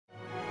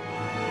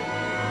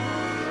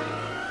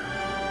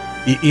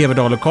i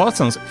Everdal och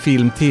Karlssons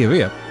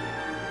Film-TV.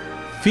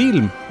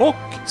 Film- och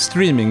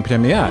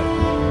streamingpremiär.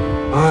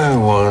 I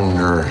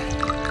wonder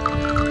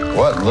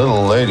what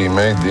little lady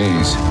made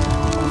these.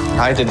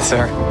 I did,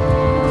 sir.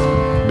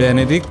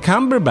 Benedict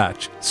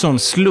Cumberbatch som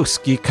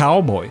sluskig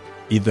cowboy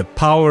i The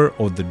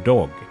Power of the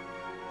Dog.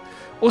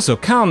 Och så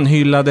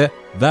hyllade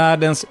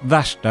världens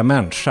värsta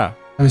människa.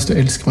 Hvis du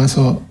älskar mig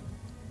så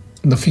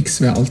då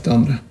fixar vi allt det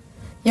andra.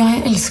 Ja,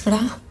 jag älskar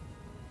det.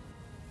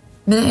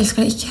 Men jag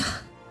älskar det inte.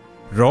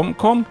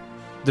 Romcom,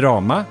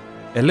 drama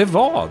eller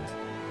vad?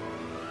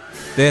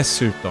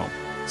 Dessutom,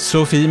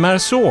 Sophie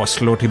Marceau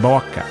slår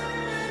tillbaka.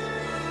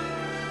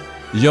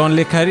 Jan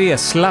Le Carré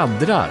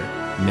sladdrar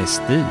med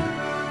stil.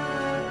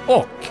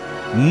 Och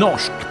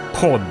norsk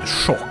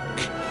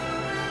poddchock.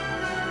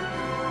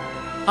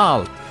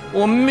 Allt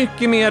och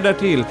mycket mer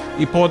därtill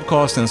i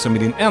podcasten som är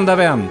din enda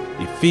vän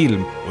i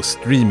film- och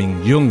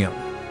streamingdjungeln.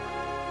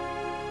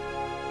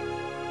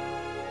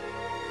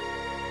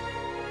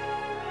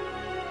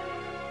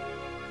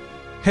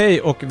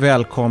 Hej och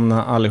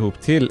välkomna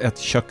allihop till ett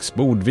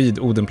köksbord vid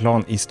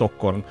Odenplan i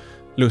Stockholm.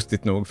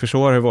 Lustigt nog, för så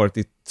har det varit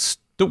i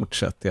stort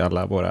sett i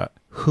alla våra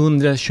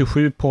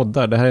 127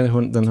 poddar. Det här är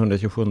den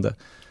 127.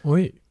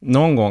 Oj.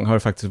 Någon gång har det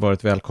faktiskt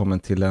varit välkommen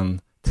till en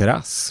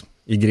terrass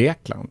i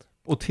Grekland.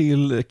 Och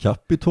till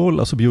Capitol,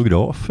 alltså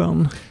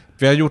biografen.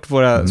 Vi har gjort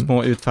våra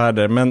små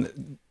utfärder, men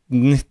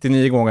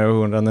 99 gånger av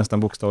 100 nästan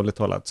bokstavligt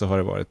talat så har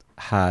det varit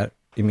här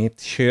i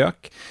mitt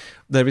kök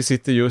där vi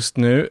sitter just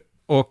nu.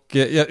 Och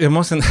jag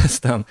måste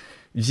nästan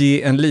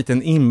ge en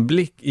liten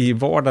inblick i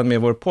vardagen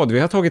med vår podd. Vi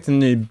har tagit en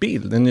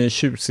ny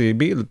tjusig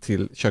bild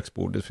till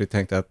köksbordet för vi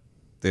tänkte att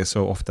det är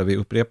så ofta vi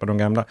upprepar de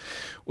gamla.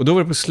 Och då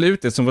var det på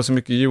slutet som var så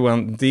mycket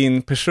Johan,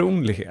 din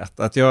personlighet.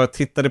 Att jag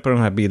tittade på de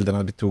här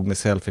bilderna vi tog med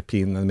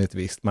selfiepinnen med ett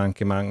visst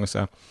mankemang och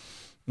så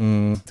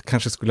det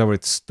kanske skulle ha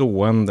varit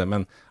stående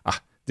men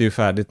det är ju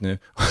färdigt nu.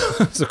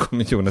 Så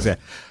kommer Johan och säger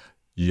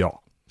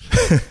ja.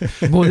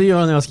 Både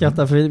jag och jag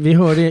skrattar för vi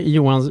hörde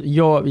Johans,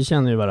 vi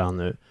känner ju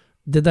varandra nu.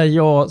 Det där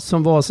jag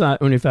som var så här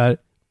ungefär,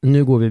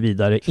 nu går vi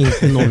vidare,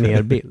 inte någon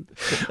mer bild.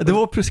 Det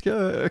var precis,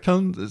 jag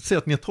kan säga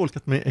att ni har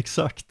tolkat mig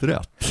exakt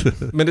rätt.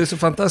 Men det är så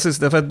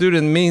fantastiskt därför att du är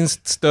den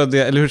minst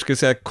stöddiga, eller hur ska jag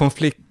säga,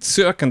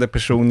 konfliktsökande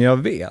person jag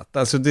vet.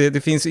 Alltså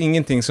det finns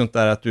ingenting sånt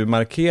där att du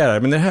markerar,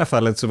 men i det här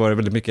fallet så var det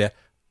väldigt mycket,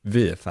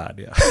 vi är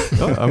färdiga.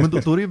 Ja, men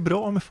då är det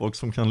bra med folk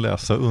som kan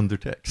läsa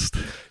undertext.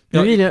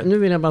 Nu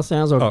vill jag bara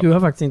säga en sak. Ja. Du har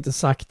faktiskt inte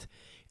sagt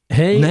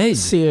hej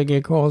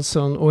C.G.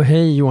 Karlsson och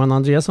hej Johan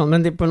Andreasson.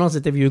 Men på något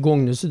sätt är vi ju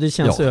igång nu så det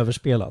känns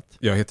överspelat.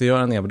 Jag heter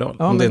Göran Everdal.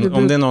 Ja, om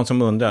det är någon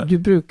som undrar. Du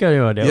brukar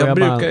göra det. Jag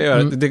brukar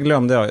göra det. Det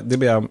glömde jag. Det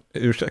ber jag om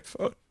ursäkt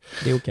för.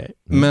 Det är okej.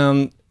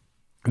 Men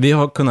vi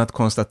har kunnat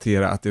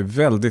konstatera att det är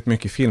väldigt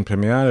mycket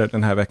filmpremiärer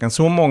den här veckan.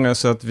 Så många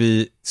så att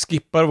vi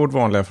skippar vårt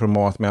vanliga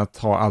format med att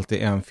ha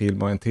alltid en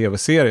film och en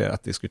tv-serie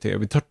att diskutera.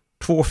 Vi tar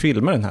 2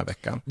 filmer den här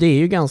veckan. Det är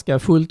ju ganska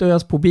fullt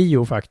ös på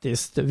bio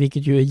faktiskt,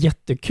 vilket ju är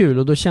jättekul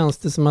och då känns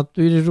det som att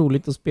då är det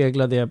roligt att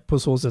spegla det på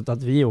så sätt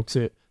att vi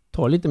också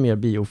tar lite mer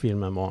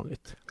biofilm än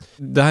vanligt.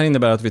 Det här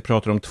innebär att vi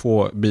pratar om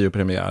 2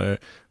 biopremiärer,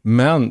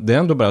 men det är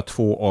ändå bara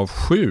 2 av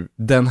 7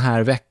 den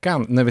här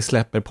veckan när vi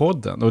släpper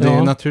podden. Och det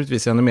är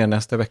naturligtvis ännu mer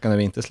nästa vecka när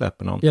vi inte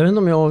släpper någon. Jag vet inte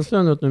om jag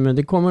avslöjar något nu, men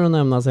det kommer att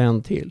nämnas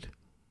en till.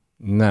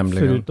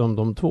 Nämligen? Förutom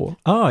de 2.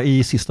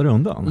 I sista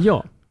rundan?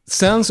 Ja.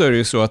 Sen så är det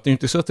ju så att det är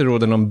inte så att det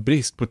råder någon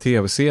brist på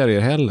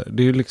tv-serier heller.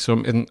 Det är ju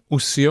liksom en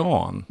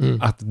ocean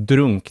att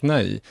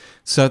drunkna i.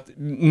 Så att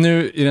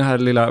nu i det här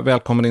lilla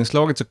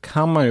välkommeninslaget så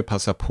kan man ju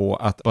passa på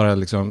att bara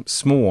liksom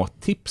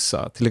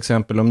småtipsa. Till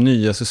exempel om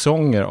nya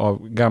säsonger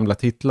av gamla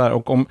titlar.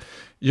 Och om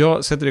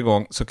jag sätter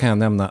igång så kan jag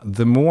nämna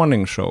The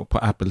Morning Show på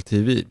Apple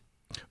TV.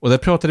 Och där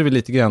pratade vi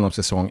lite grann om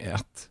säsong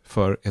 1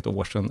 för ett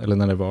år sedan. Eller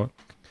när det var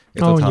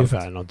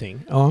ungefär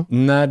någonting. Ja.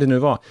 När det nu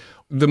var.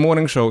 The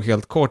Morning Show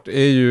helt kort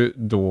är ju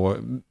då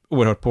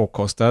oerhört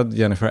påkostad.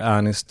 Jennifer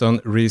Aniston,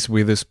 Reese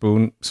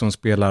Witherspoon som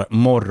spelar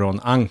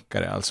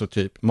morgonankare, alltså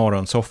typ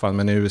morgonsoffan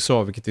men i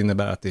USA, vilket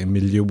innebär att det är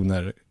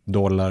miljoner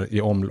dollar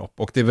i omlopp.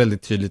 Och det är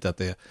väldigt tydligt att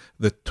det är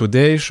The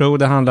Today Show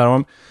det handlar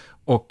om.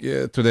 Och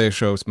Today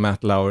Shows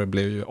Matt Lauer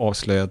blev ju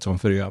avslöjad som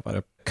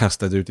förövare,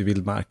 kastad ut i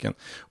vildmarken.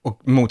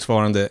 Och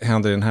motsvarande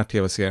händer i den här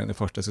tv-serien i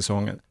första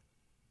säsongen.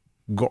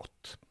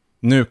 Gott.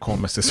 Nu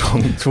kommer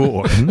säsong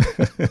 2.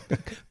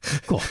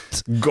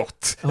 Gott.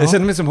 Ja. Jag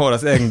känner mig som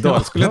Horace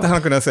Engdahl. Skulle inte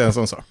han kunna säga en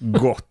sån sak?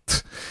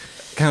 Gott.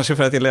 Kanske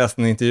för att jag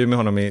läste en intervju med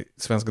honom i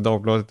Svenska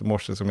Dagbladet i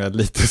morse som jag är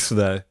lite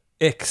sådär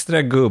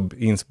extra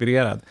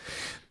gubb-inspirerad.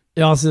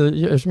 Ja, alltså,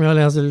 eftersom jag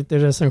läser lite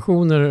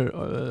recensioner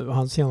av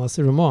hans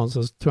senaste roman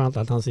så tror jag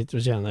inte att han sitter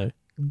och känner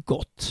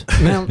gott.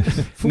 Men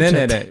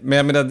nej. Men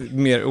jag menar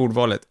mer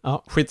ordvalet.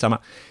 Ja. Skitsamma.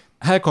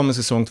 Här kommer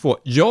säsong 2.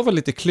 Jag var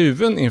lite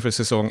kluven inför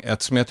säsong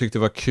 1 som jag tyckte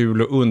var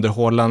kul och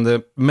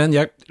underhållande. Men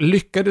jag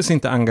lyckades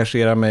inte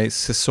engagera mig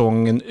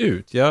säsongen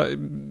ut.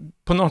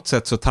 På något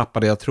sätt så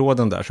tappade jag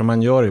tråden där som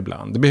man gör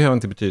ibland. Det behöver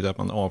inte betyda att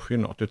man avskyr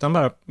något utan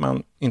bara att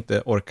man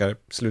inte orkar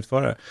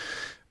slutföra det.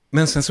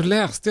 Men sen så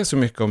läste jag så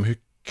mycket om hur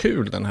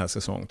kul den här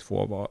säsong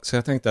 2 var. Så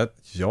jag tänkte att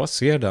jag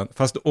ser den.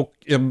 Och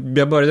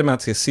jag började med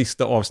att se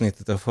sista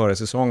avsnittet av förra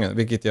säsongen,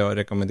 vilket jag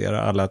rekommenderar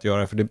alla att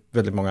göra, för det är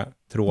väldigt många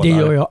trådar. Det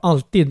gör jag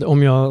alltid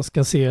om jag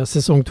ska se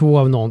säsong 2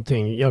 av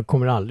någonting. Jag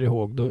kommer aldrig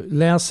ihåg. Då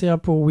läser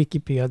jag på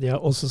Wikipedia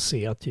och så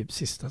ser jag typ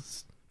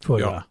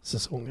förra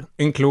säsongen.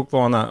 En klok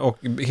vana och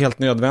helt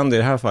nödvändig i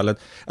det här fallet.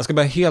 Jag ska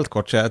bara helt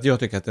kort säga att jag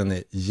tycker att den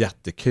är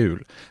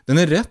jättekul. Den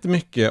är rätt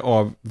mycket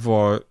av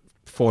vad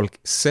folk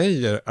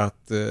säger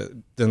att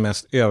den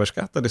mest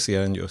överskattade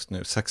serien just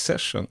nu,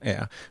 Succession,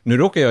 är. Nu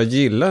råkar jag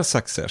gilla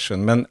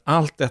Succession, men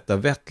allt detta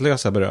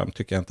vettlösa beröm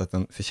tycker jag inte att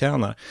den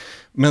förtjänar.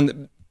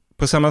 Men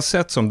på samma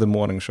sätt som The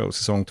Morning Show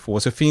säsong 2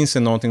 så finns det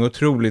någonting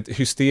otroligt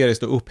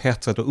hysteriskt och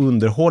upphetsat och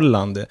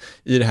underhållande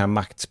i det här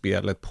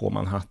maktspelet på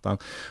Manhattan.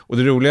 Och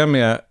det roliga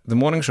med The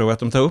Morning Show är att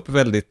de tar upp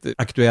väldigt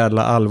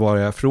aktuella,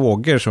 allvarliga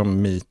frågor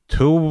som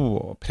MeToo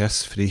och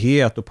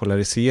pressfrihet och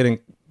polarisering.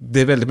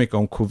 Det är väldigt mycket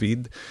om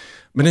covid.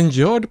 Men den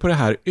gör det på det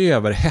här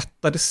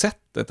överhettade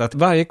sättet att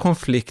varje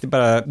konflikt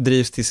bara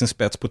drivs till sin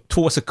spets. På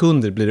 2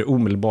 sekunder blir det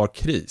omedelbar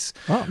kris.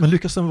 Ja, men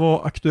lyckas den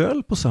vara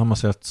aktuell på samma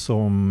sätt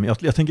som,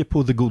 jag tänker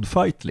på The Good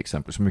Fight till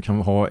exempel, som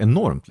kan ha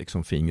enormt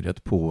liksom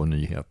fingret på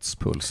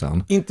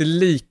nyhetspulsen. Inte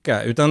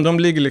lika, utan de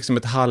ligger liksom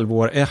ett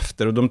halvår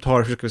efter och de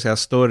tar, ska vi säga,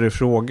 större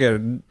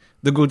frågor.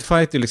 The Good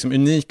Fight är liksom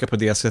unika på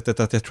det sättet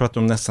att jag tror att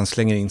de nästan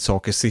slänger in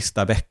saker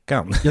sista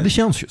veckan. Ja, det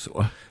känns ju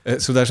så.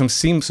 Så där som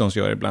Simpsons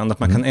gör ibland, att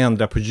man kan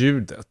ändra på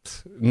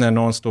ljudet. När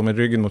någon står med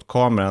ryggen mot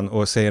kameran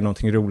och säger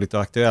någonting roligt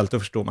och aktuellt, då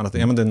förstår man att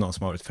men det är någon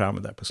som har varit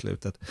framme där på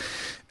slutet.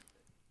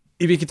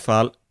 I vilket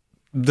fall,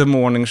 The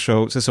Morning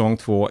Show säsong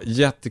 2,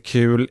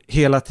 jättekul,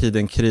 hela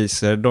tiden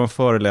kriser, de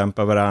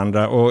förolämpar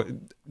varandra och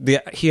det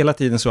är hela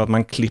tiden så att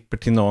man klipper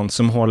till någon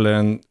som håller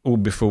en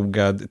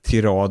obefogad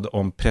tirad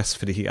om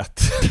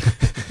pressfrihet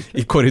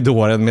i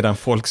korridoren medan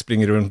folk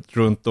springer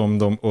runt om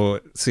dem och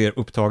ser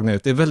upptagna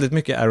ut. Det är väldigt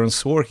mycket Aaron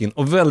Sorkin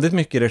och väldigt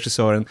mycket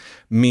regissören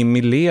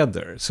Mimmi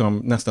Leder som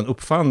nästan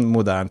uppfann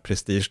modern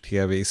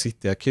prestige-tv i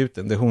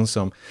Cityakuten. Det är hon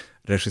som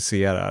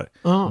regisserar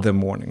The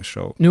Morning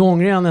Show. Nu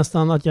ångrar jag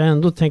nästan att jag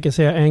ändå tänker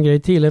säga en grej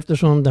till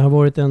eftersom det har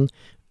varit en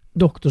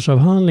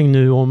doktorsavhandling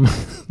nu om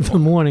The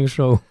Morning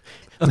Show.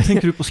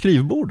 Tänker du på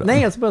skrivbordet?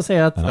 Nej, jag ska bara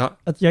säga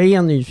att jag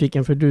är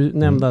nyfiken för du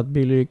nämnde att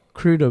Billy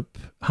Crudup,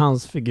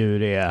 hans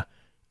figur är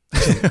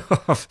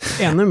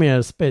ännu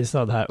mer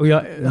spacad här. Och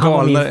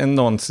galnare än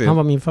någonsin. Han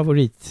var min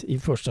favorit i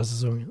första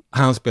säsongen.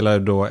 Han spelar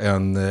då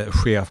en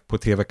chef på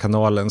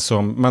tv-kanalen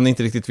som man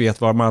inte riktigt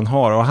vet vad man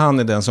har. Och han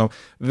är den som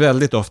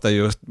väldigt ofta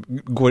just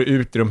går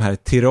ut i de här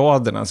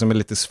tiraderna som är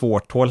lite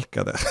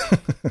svårtolkade.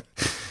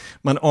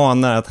 Man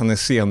anar att han är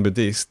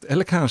zenbuddhist.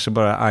 Eller kanske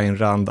bara Ayn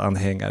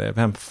Rand-anhängare.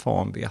 Vem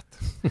fan vet.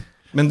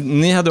 Men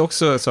ni hade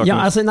också saker... Ja,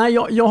 alltså, nej,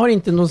 jag har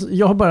inte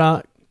jag har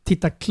bara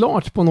tittat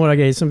klart på några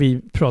grejer som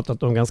vi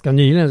pratat om ganska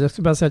nyligen. Jag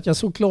skulle bara säga att jag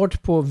såg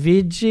klart på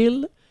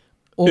Vigil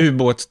och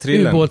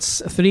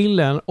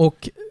ubåtsthrillern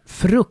och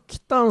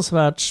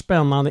fruktansvärt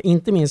spännande,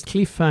 inte minst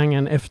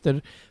cliffhangern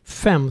efter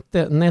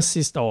 5:e näst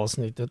sista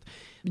avsnittet.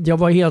 Jag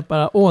var helt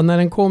bara, när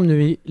den kom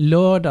nu i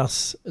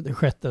lördags, den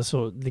 6:e,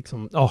 så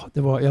liksom,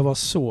 jag var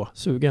så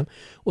sugen.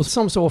 Och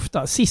som så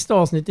ofta, sista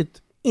avsnittet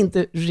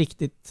inte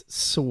riktigt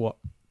så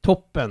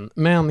toppen,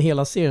 men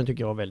hela serien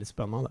tycker jag var väldigt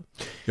spännande.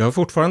 Jag har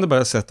fortfarande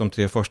bara sett de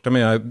 3 första,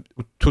 men jag är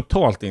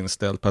totalt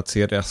inställd på att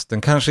se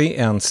resten. Kanske i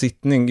en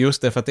sittning,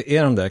 just därför att det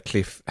är de där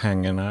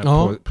cliffhangerna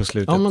på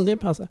slutet. Ja, men det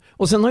passar.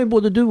 Och sen har ju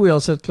både du och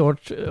jag sett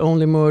klart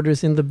Only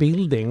Murders in the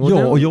Building. Och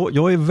och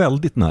jag är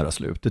väldigt nära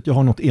slutet. Jag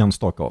har något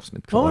enstaka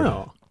avsnitt kvar.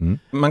 Ja.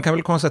 Man kan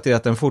väl konstatera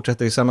att den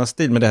fortsätter i samma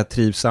stil med det här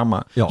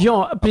trivsamma.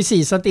 Ja,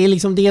 precis. Att det är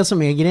liksom det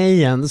som är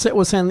grejen.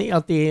 Och sen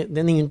att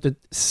den är ju inte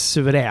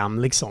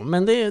suverän liksom,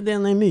 men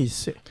den är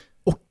mysig.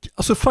 Och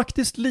alltså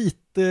faktiskt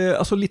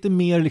lite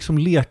mer liksom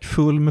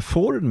lekfull med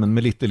formen,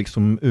 med lite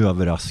liksom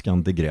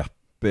överraskande grepp.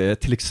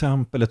 Till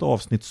exempel ett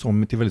avsnitt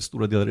som till väldigt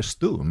stora delar är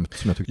stumt,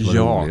 som jag tyckte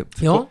var roligt.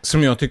 Ja.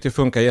 Som jag tyckte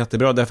funkar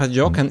jättebra, därför att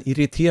jag kan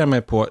irritera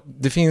mig på,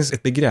 det finns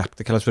ett begrepp,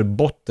 det kallas för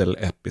bottle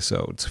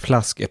episodes,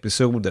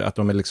 flaskepisoder, att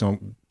de är liksom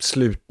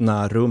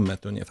slutna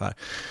rummet ungefär.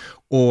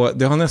 Och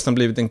det har nästan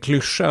blivit en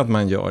klyscha att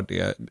man gör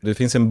det. Det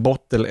finns en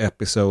bottle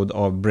episode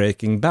av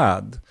Breaking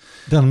Bad.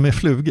 Den med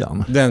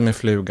flugan? Den med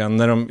flugan,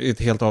 när de i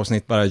ett helt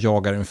avsnitt bara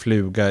jagar en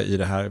fluga i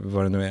det här,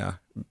 vad det nu är.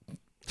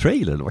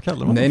 Trailer, eller vad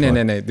kallar man det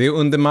för? Nej, det är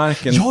under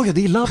marken. Ja,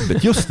 det är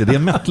labbet, just det är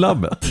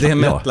Met-labbet. Det är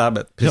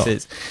Met-labbet,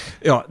 precis.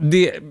 Ja,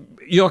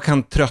 jag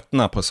kan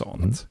tröttna på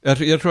sånt.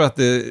 Jag tror att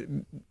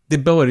det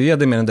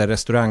började med den där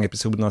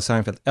restaurangepisoden av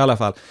Seinfeld. I alla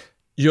fall,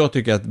 jag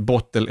tycker att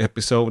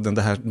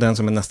bottle-episoden, den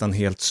som är nästan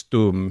helt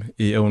stum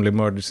i Only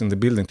Murders in the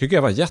Building, tycker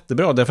jag var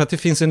jättebra. Därför att det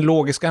finns en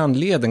logisk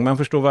anledning. Man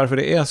förstår varför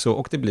det är så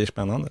och det blir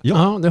spännande.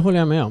 Ja, det håller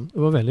jag med om. Det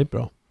var väldigt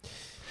bra.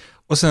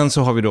 Och sen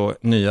så har vi då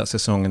nya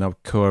säsongen av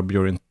Curb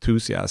Your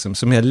Enthusiasm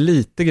som är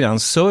lite grann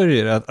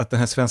sörjer att den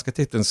här svenska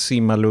titeln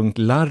Simma Lugnt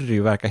Larry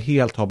verkar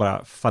helt ha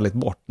bara fallit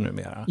bort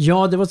numera.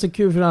 Ja, det var så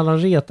kul för alla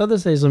retade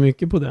sig så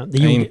mycket på den.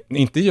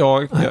 Inte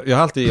jag har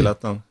alltid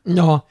gillat den.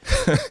 Ja.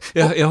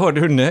 jag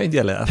hörde hur nöjd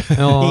jag lät.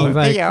 Ja,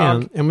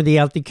 verkligen. Ja, men det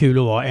är alltid kul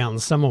att vara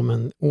ensam om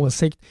en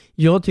åsikt.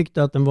 Jag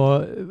tyckte att den var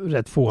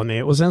rätt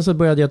fånig och sen så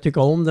började jag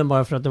tycka om den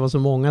bara för att det var så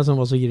många som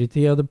var så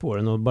irriterade på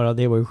den och bara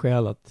det var ju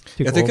skäl att tycka om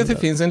den. Jag tycker att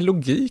det finns en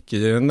logik i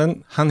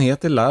den. Han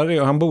heter Larry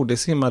och han borde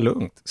simma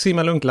lugnt.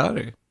 Simma lugnt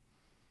Larry.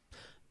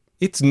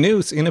 It's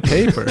news in a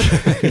paper.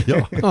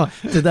 Ja,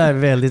 det där är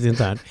väldigt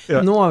internt.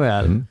 Ja.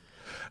 Nåväl.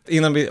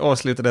 Innan vi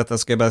avslutar detta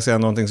ska jag bara säga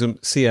någonting som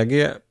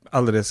CG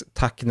alldeles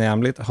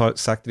tacknämligt har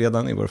sagt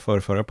redan i vår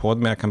förra podd,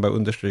 men jag kan bara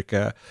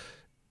understryka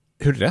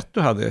hur rätt du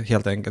hade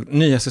helt enkelt.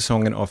 Nya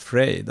säsongen av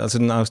Frayed, alltså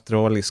den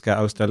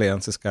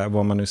australiensiska,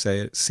 vad man nu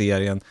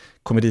säger,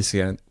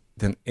 komediserien,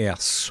 den är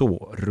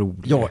så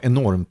rolig. Ja,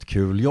 enormt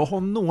kul. Jag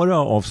har några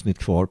avsnitt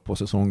kvar på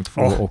säsong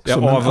 2 också.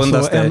 Jag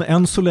avundas dig.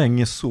 Än så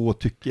länge så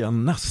tycker jag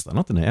nästan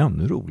att den är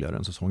ännu roligare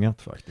än säsong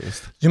 1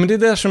 faktiskt. Ja, men det är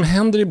det som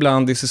händer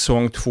ibland i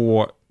säsong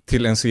 2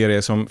 till en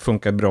serie som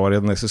funkar bra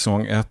redan i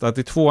säsong 1, att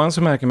i 2:an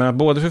så märker man att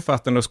både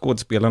författarna och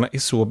skådespelarna är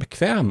så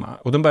bekväma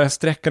och de börjar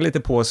sträcka lite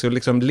på sig och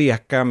liksom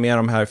leka med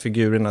de här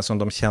figurerna som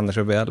de känner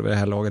så väl vid det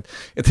här laget.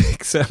 Ett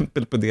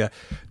exempel på det,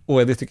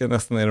 och det tycker jag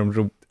nästan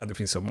är det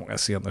finns så många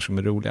scener som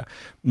är roliga,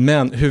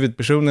 men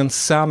huvudpersonen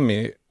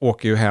Sammy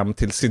åker ju hem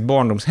till sitt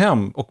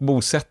barndomshem och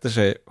bosätter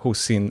sig hos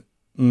sin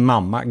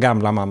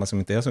gamla mamma som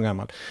inte är så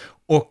gammal,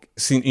 och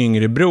sin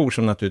yngre bror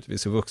som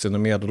naturligtvis är vuxen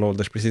och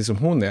medelålders precis som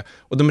hon är.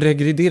 Och de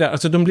regrederar,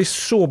 alltså de blir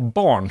så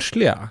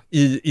barnsliga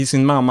i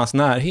sin mammas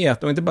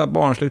närhet. Och inte bara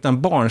barnsliga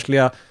utan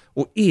barnsliga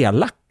och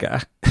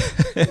elaka.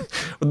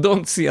 Och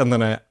de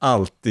scenerna är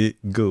alltid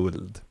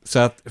guld. Så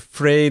att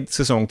Frayed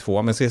säsong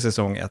 2, men se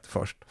säsong 1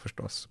 först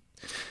förstås.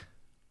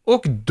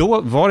 Och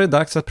då var det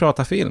dags att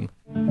prata film.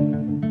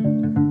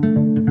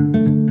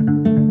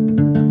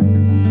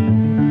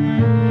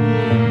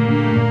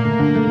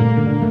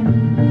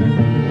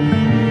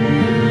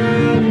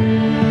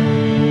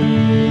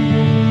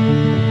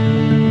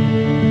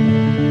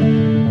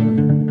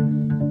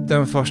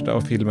 Den första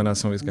av filmerna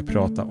som vi ska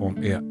prata om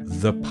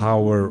är The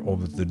Power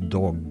of the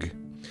Dog.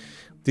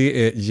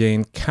 Det är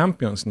Jane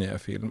Campions nya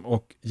film,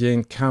 och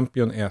Jane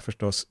Campion är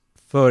förstås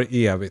för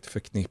evigt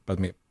förknippad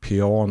med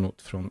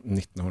pianot från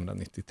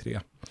 1993.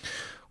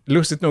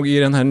 Lustigt nog i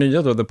den här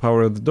nya då, The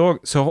Power of the Dog,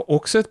 så har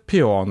också ett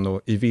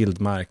piano i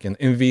vildmarken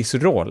en viss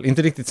roll.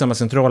 Inte riktigt samma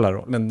centrala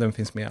roll, men den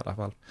finns med i alla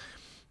fall.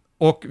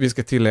 Och vi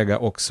ska tillägga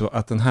också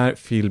att den här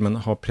filmen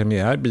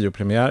har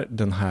biopremiär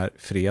den här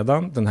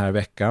fredagen, den här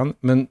veckan.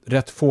 Men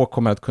rätt få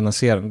kommer att kunna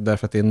se den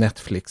därför att det är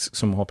Netflix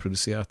som har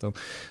producerat den.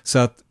 Så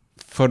att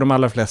för de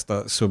allra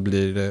flesta så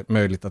blir det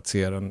möjligt att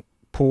se den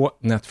på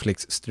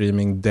Netflix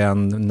streaming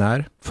den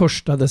 1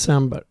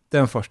 december.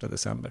 Den 1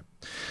 december.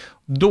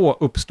 Då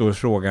uppstår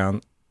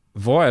frågan,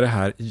 vad är det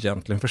här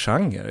egentligen för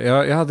genre?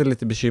 Jag hade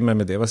lite bekymmer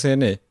med det. Vad säger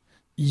ni?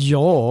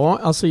 Ja,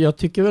 alltså jag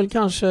tycker väl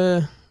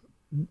kanske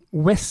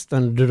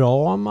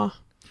westerndrama.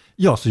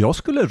 Ja, så jag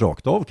skulle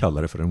rakt av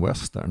kalla det för en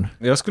western.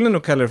 Jag skulle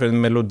nog kalla det för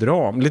en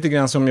melodram. Lite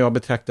grann som jag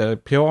betraktar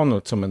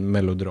pianot som en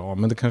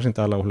melodram, men det kanske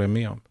inte alla håller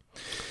med om.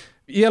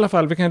 I alla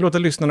fall, vi kan låta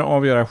lyssnarna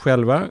avgöra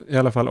själva, i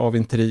alla fall av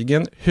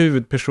intrigen.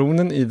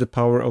 Huvudpersonen i The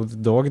Power of the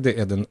Dog, det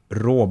är den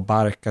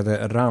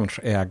råbarkade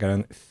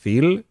ranchägaren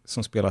Phil,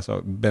 som spelas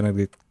av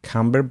Benedict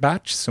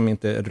Cumberbatch, som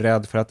inte är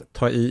rädd för att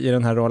ta i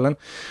den här rollen.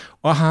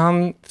 Och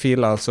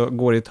Phil alltså,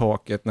 går i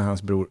taket när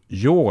hans bror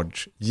George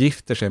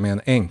gifter sig med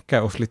en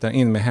änka och flyttar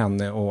in med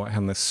henne och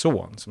hennes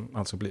son, som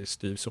alltså blir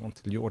styvson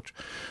till George.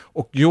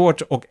 Och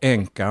George och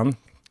änkan,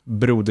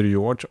 broder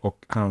George och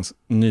hans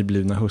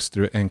nyblivna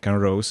hustru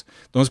änkan Rose,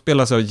 de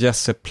spelas av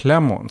Jesse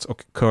Plemons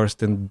och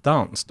Kirsten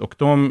Dunst, och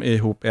de är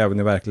ihop även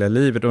i verkliga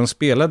livet. De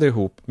spelade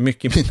ihop,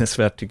 mycket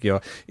minnesvärt tycker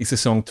jag, i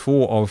säsong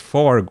 2 av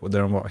Fargo, där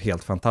de var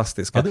helt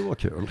fantastiska. Ja, det var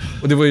kul.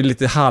 Och det var ju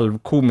lite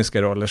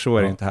halvkomiska roller, så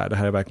är det inte här. Det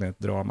här är verkligen ett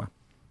drama.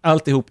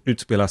 Alltihop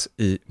utspelas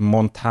i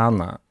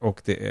Montana,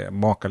 och det är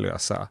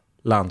makalösa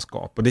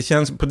landskap. Och det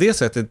känns på det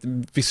sättet,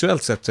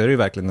 visuellt sett, så är det ju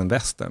verkligen en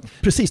western.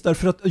 Precis,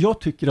 därför att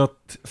jag tycker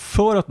att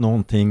för att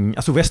någonting,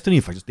 alltså western är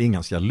ju faktiskt, det är en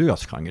ganska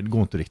lös genre, det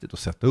går inte riktigt att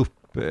sätta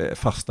upp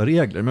fasta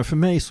regler, men för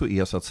mig så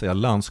är så att säga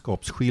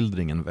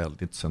landskapsskildringen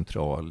väldigt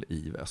central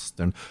i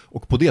western,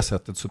 och på det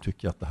sättet så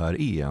tycker jag att det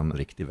här är en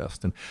riktig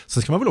western.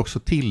 Sen ska man väl också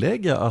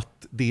tillägga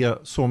att det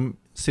som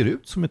ser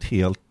ut som ett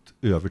helt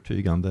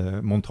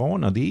övertygande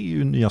Montana, det är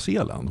ju Nya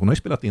Zeeland. Hon har ju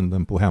spelat in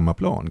den på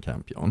hemmaplan,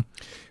 Campion.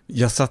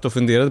 Jag satt och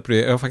funderade på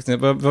det.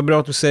 Vad bra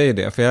att du säger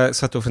det, för jag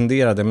satt och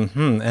funderade,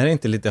 är det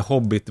inte lite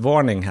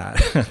Hobbit-varning här?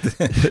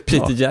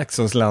 Peter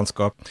Jacksons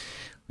landskap.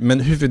 Men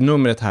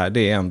huvudnumret här,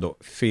 det är ändå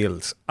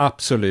Phils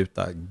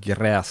absoluta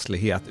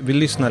gräslighet. Vi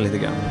lyssnar lite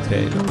grann på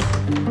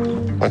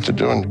trailern. What you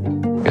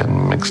doing?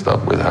 Getting mixed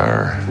up with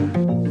her.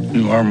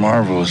 You are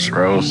marvelous,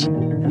 Rose.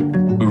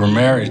 We were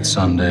married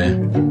Sunday.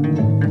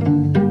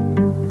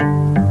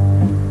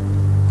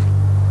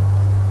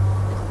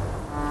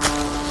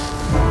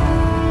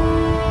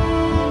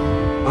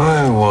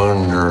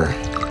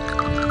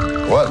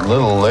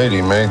 little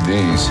lady made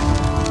these.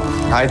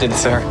 I did,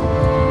 sir.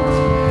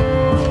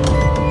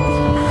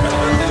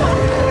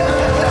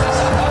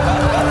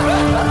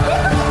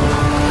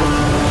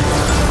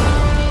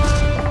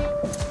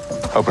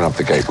 Open up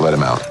the gate, let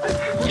him out.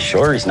 You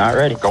sure he's not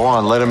ready? Go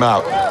on, let him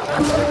out.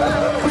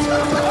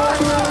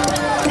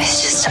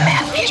 It's just a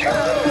man, Peter.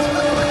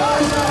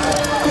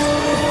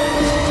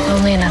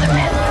 Only another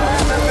man.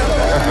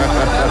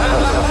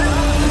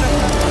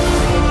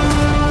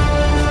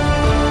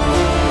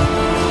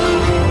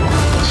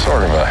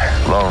 Sort of a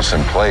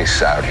lonesome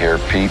place out here,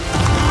 Pete.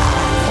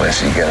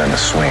 Unless you get in the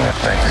swing of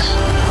things.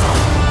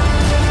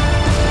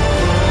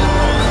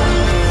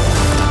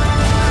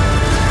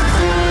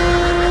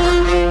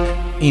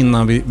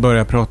 Innan vi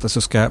börjar prata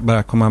så ska jag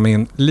bara komma med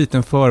en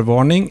liten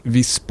förvarning.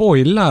 Vi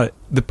spoilar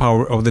The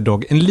Power of the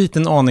Dog en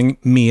liten aning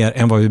mer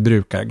än vad vi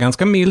brukar.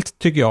 Ganska milt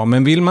tycker jag,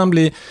 men vill man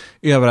bli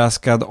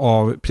överraskad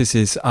av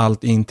precis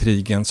allt i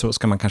intrigen så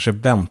ska man kanske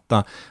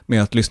vänta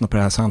med att lyssna på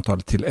det här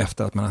samtalet till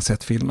efter att man har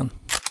sett filmen.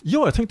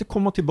 Ja, jag tänkte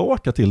komma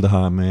tillbaka till det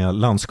här med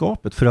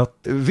landskapet. För att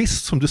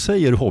visst, som du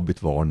säger,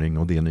 Hobbitvarning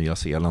och det är Nya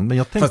Zeeland. Men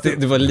jag tänkte...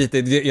 Fast det var lite,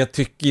 jag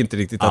tycker inte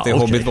riktigt att det är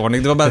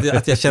Hobbitvarning. Det var bara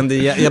att jag kände,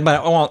 jag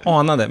bara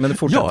anade, men det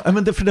fortsatte. Ja,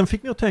 men för den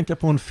fick mig att tänka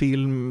på en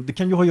film, det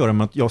kan ju ha att göra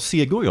med att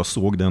Sego och jag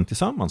såg den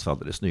tillsammans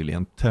alldeles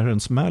nyligen.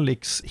 Terrence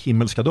Malicks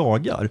Himmelska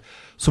dagar,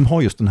 som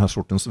har just den här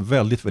sortens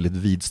väldigt, väldigt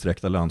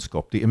vidsträckta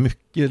landskap. Det är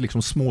mycket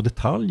liksom små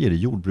detaljer i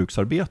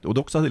jordbruksarbete och det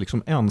också hade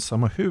liksom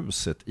ensamma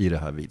huset i det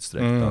här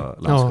vidsträckta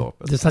landskapet.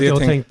 Ja, det satt jag och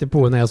tänkte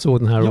på när jag såg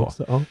den här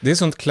också. Ja. Det är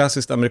sånt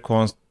klassiskt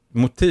amerikanskt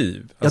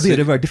motiv. Alltså,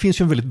 ja, det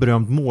finns ju en väldigt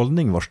berömd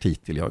målning vars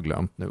titel jag har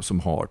glömt nu som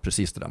har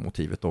precis det där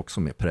motivet också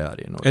med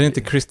prärien. Är det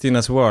inte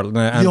Christina's World?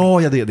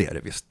 Ja, det är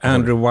det visst.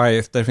 Andrew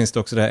Wyeth, där finns det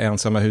också det här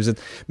ensamma huset.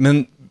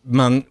 Men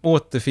man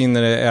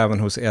återfinner det även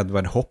hos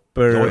Edward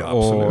Hopper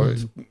och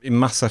i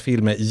massa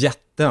filmer.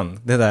 Jätten,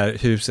 det där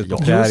huset på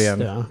prärien.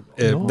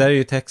 Där är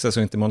ju Texas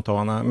och inte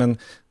Montana, men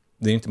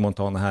det är ju inte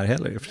Montana här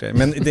heller i och för sig.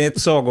 Men det är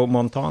ett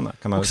sago-Montana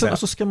kan man väl säga.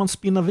 Alltså, ska man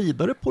spinna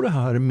vidare på det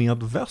här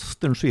med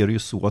western så är det ju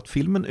så att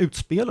filmen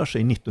utspelar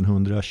sig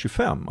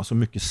 1925. Alltså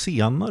mycket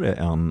senare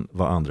än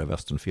vad andra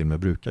westernfilmer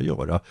brukar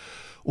göra.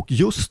 Och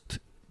just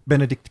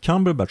Benedict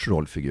Cumberbatchs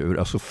rollfigur,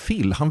 alltså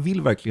Phil, han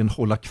vill verkligen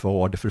hålla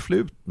kvar det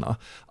förflutna.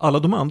 Alla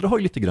de andra har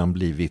ju lite grann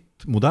blivit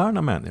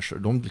moderna människor.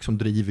 De liksom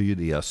driver ju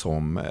det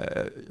som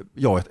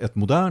ett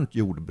modernt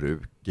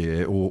jordbruk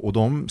och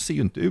de ser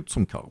ju inte ut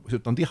som cowboys,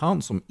 utan det är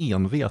han som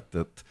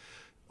envetet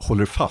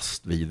håller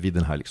fast vid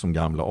den här liksom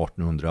gamla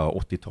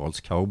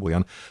 1880-tals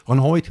cowboyen. Han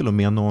har ju till och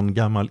med någon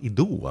gammal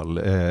idol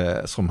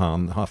som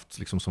han haft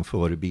liksom som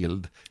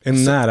förebild.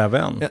 En nära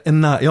vän.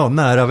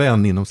 Nära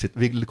vän inom sitt,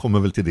 vi kommer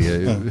väl till det,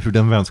 hur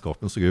den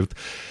vänskapen såg ut.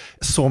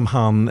 Som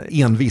han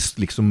envist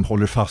liksom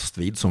håller fast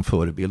vid som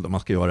förebild om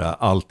man ska göra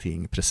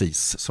allting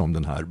precis som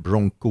den här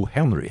Bronco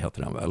Henry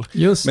heter han väl.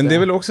 Just men det är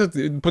väl också,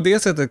 på det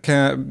sättet kan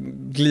jag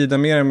glida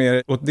mer och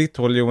mer åt ditt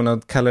håll, Jon,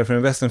 att kalla det för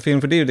en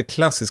westernfilm, för det är ju det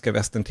klassiska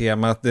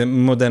westerntemat,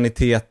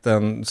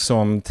 moderniteten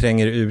som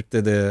tränger ut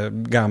det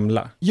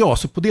gamla. Ja,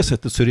 så på det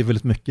sättet så är det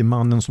väldigt mycket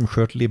Mannen som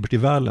sköt Liberty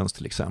Valance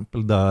till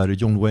exempel, där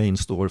John Wayne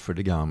står för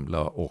det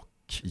gamla och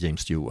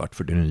James Stewart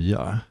för det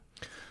nya.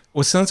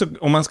 Och sen så,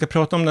 om man ska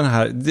prata om den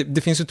här,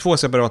 det finns ju två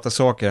separata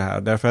saker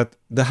här, därför att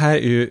det här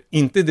är ju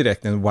inte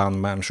direkt en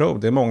one-man show,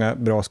 det är många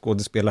bra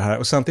skådespelare här,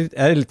 och samtidigt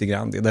är det lite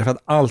grann det, därför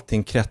att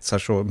allting kretsar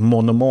så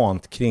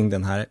monomant kring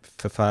den här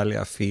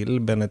förfärliga Phil,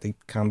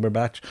 Benedict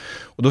Cumberbatch,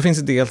 och då finns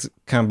det dels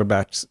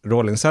Cumberbatchs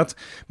rollinsats,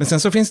 men sen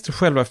så finns det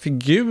själva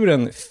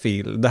figuren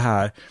Phil, det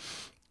här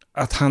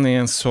att han är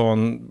en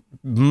sån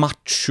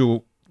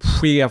macho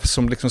chef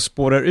som liksom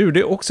spårar ur. Det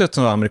är också ett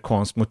sånt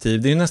amerikanskt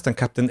motiv. Det är ju nästan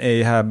Captain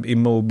Ahab i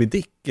Moby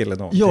Dick eller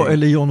någonting. Ja,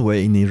 eller John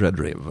Wayne i Red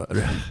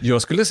River.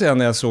 Jag skulle säga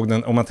när jag såg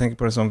den, om man tänker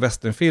på det som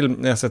westernfilm,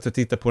 när jag satt och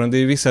tittade på den, det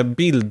är vissa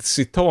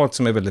bildcitat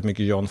som är väldigt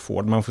mycket John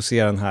Ford. Man får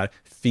se den här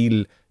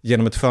Phil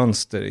genom ett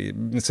fönster i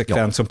en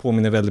sekvens som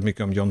påminner väldigt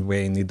mycket om John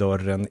Wayne i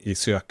dörren i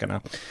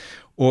Sökarna.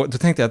 Och då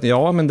tänkte jag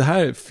att men det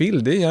här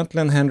Phil, det är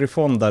egentligen Henry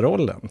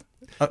Fonda-rollen.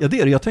 Ja, det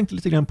är det. Jag tänkte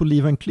lite grann på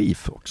Lee Van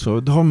Cleef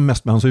också. Det har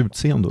mest med hans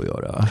utseende att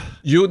göra.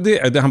 Jo,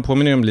 han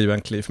påminner om Lee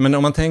Van Cleef. Men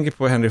om man tänker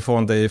på Henry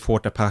Fonda i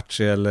Fort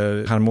Apache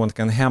eller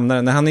Harmonikan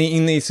Hämnaren, när han är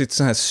inne i sitt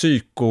sån här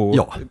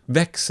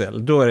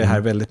psykoväxel, då är det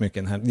här väldigt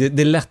mycket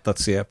det är lätt att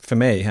se för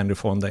mig Henry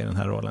Fonda i den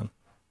här rollen.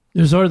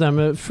 Du sa det där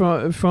med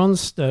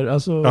fönster,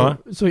 alltså,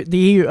 så det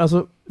är ju,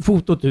 alltså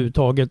fotot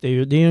uttaget är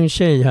ju, det är en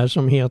tjej här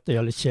som heter,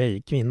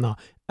 eller kvinna,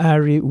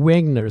 Ari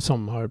Wegner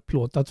som har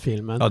plåtat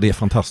filmen. Ja, det är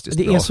fantastiskt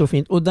det bra. Är så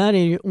fint. Och där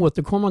är ju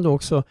återkommande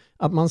också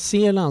att man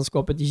ser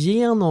landskapet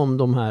genom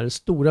de här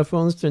stora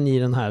fönstren i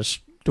den här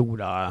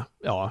stora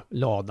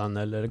ladan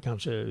eller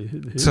kanske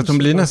hus. Så att de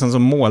blir nästan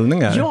som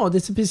målningar. Ja,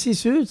 det ser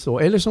precis ut så.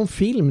 Eller som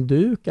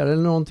filmdukar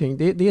eller någonting.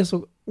 Det är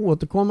så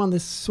återkommande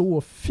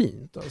så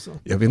fint alltså.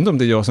 Jag vet inte om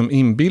det är jag som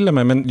inbillar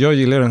mig, men jag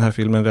gillar den här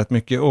filmen rätt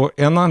mycket, och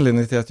en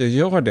anledning till att jag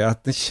gör det,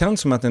 att det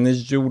känns som att den är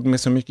gjord med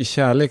så mycket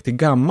kärlek till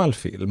gammal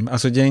film.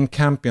 Alltså Jane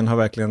Campion har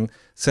verkligen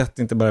sett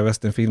inte bara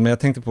westernfilm, men jag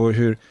tänkte på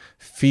hur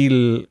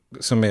Phil,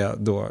 som är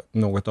då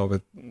något av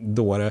ett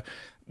dåre,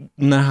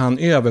 när han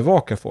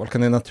övervakar folk,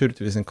 han är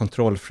naturligtvis en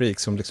kontrollfreak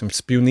som liksom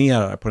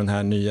spionerar på den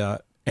här nya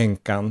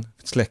änkan,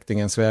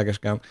 släktingen,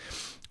 svägerskan.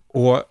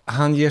 Och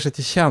han ger sig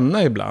till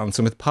känna ibland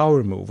som ett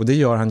power move, och det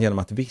gör han genom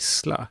att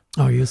vissla.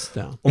 Ja, just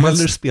det.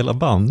 Eller spela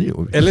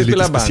banjo. Eller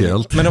spela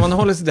banjo. Men om man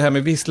håller sig det här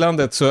med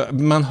visslandet, så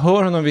man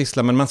hör honom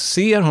vissla, men man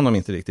ser honom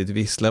inte riktigt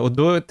vissla. Och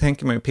då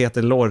tänker man ju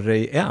Peter Lorre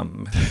i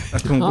M.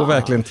 Att hon går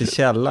verkligen till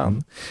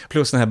källan.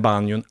 Plus den här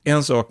banjon.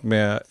 En sak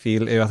med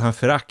Phil är ju att han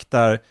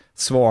föraktar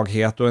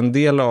svaghet, och en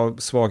del av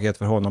svaghet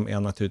för honom är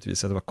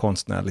naturligtvis att vara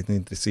konstnärligt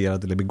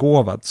intresserad eller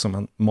begåvad, som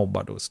han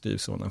mobbar då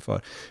styvsonen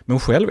för. Men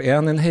själv är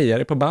han en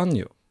hejare på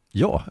banjo.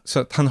 Ja. Så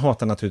att han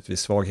hatar naturligtvis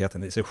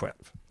svagheten i sig själv.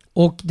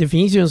 Och det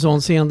finns ju en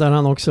sån scen där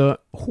han också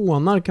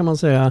hånar, kan man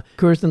säga,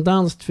 Kirsten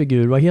Dunst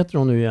figur, vad heter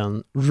hon nu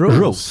igen?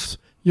 Rose.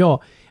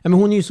 Ja, men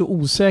hon är ju så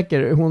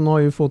osäker. Hon har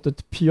ju fått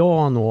ett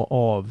piano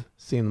av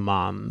sin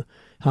man.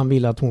 Han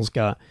vill att hon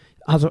ska...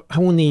 Alltså,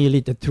 hon är ju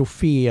lite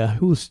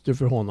troféhustru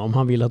för honom.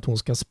 Han vill att hon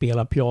ska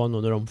spela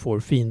piano när de får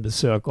fin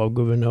besök av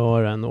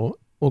guvernören och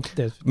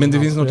men det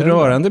finns något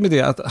rörande med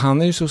det, att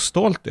han är ju så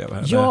stolt över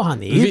henne. Ja,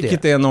 han är ju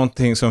vilket är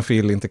någonting som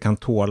Phil inte kan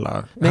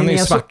tåla. Han är ju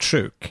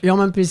svartsjuk. Ja,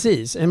 men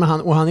precis.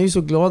 Han är ju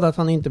så glad att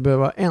han inte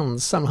behöver vara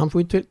ensam. Han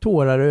får ju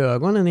tårar i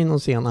ögonen i någon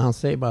scen när han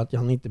säger bara att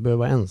han inte behöver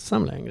vara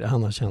ensam längre.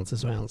 Han har känt sig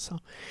så ensam.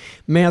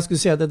 Men jag skulle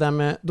säga det där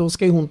med, då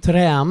ska ju hon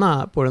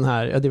träna på den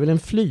här, det är väl en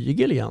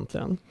flygel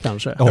egentligen,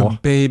 kanske. Ja,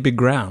 Baby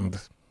Grand.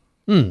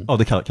 Ja,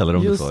 det kallar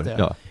de det för. Det.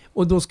 Ja.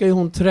 Och då ska ju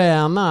hon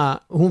träna.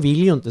 Hon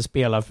vill ju inte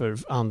spela för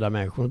andra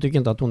människor. Hon tycker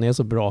inte att hon är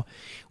så bra.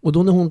 Och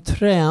då när hon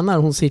tränar,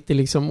 hon sitter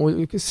liksom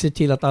och ser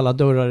till att alla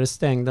dörrar är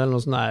stängda eller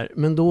något sånt där.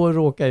 Men då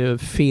råkar ju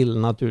Phil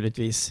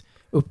naturligtvis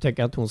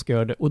upptäcka att hon ska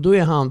göra det. Och då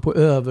är han på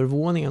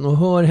övervåningen och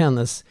hör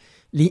hennes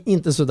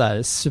inte så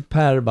där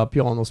superba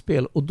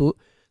pianospel. Och då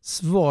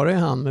svarar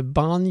han med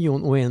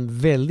banjon och är en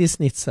väldigt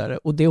snitsare.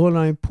 Och det håller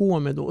han ju på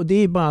med då. Och det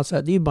är bara så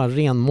här, det är bara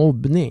ren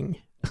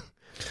mobbning.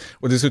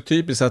 Och det är så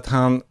typiskt att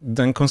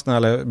den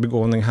konstnärliga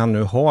begåvning han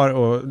nu har,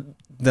 och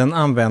den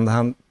använder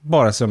han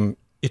bara som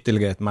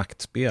ytterligare ett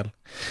maktspel.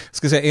 Jag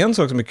ska säga en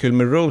sak som är kul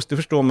med Rose, det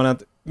förstår man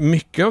att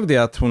mycket av det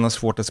att hon har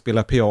svårt att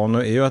spela piano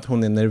är ju att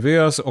hon är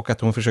nervös och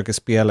att hon försöker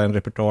spela en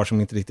repertoar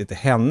som inte riktigt är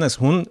hennes.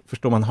 Hon,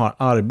 förstår man, har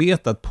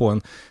arbetat på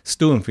en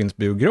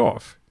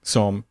stumfilmsbiograf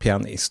som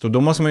pianist, och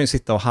då måste man ju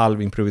sitta och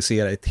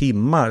halvimprovisera i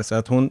timmar, så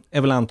att hon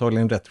är väl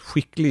antagligen rätt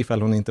skicklig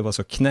ifall hon inte var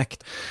så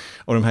knäckt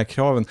av de här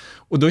kraven.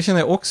 Och då känner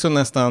jag också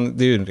nästan,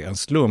 det är ju en ren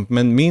slump,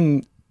 men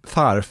min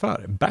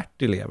farfar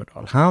Bertil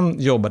Everdahl, han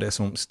jobbade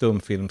som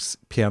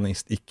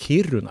stumfilmspianist i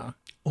Kiruna.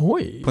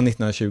 Oj. På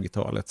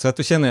 1920-talet. Så att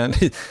då känner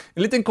jag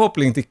en liten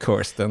koppling till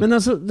Kirsten. Men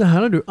alltså, det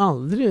här har du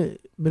aldrig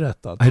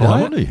berättat. Nej, det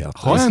här var nyhet.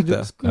 Har jag inte?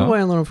 Det skulle vara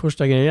en av de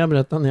första grejer jag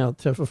berättar när jag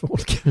träffar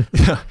folk.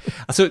 Ja,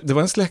 alltså, det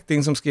var en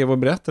släkting som skrev och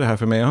berättade det här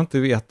för mig. Jag har inte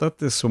vetat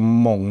det så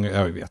många, jag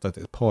har vetat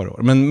det ett par år.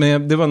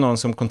 Men det var någon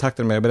som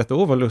kontaktade mig och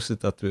berättade, vad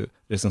lustigt att du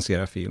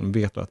recenserar film.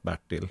 Vet du att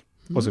Bertil?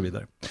 Och så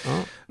vidare.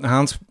 Ja.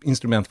 Hans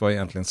instrument var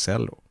egentligen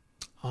cello.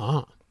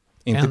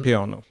 Inte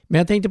piano. Men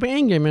jag tänkte på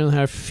en grej med den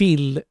här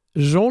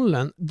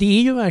Phil-rollen. Det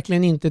är ju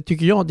verkligen inte,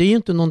 tycker jag, det är ju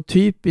inte någon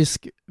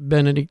typisk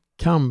Benedict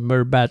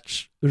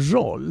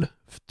Cumberbatch-roll.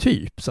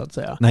 Typ, så att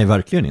säga. Nej,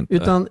 verkligen inte.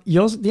 Utan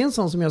det är en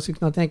sån som jag skulle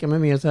kunna tänka mig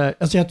mer så här,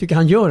 alltså jag tycker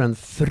han gör en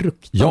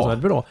fruktansvärt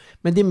bra.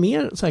 Men det är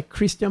mer så här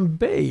Christian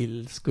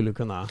Bale skulle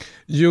kunna...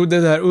 Jo, det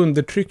där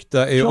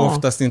undertryckta är ju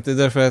oftast inte,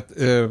 därför att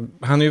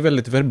han är ju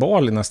väldigt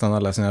verbal i nästan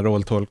alla sina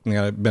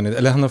rolltolkningar.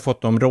 Eller han har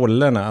fått de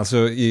rollerna, alltså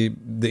i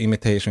The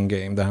Imitation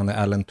Game, där han är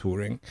Alan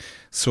Turing,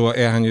 så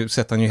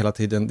sätter han ju hela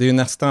tiden, det är ju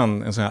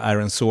nästan en sån här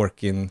Aaron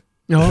Sorkin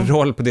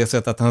roll på det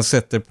sättet att han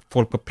sätter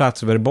folk på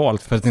plats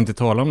verbalt, för att inte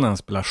tala om när han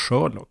spelar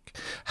Sherlock.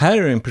 Här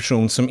är det en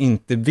person som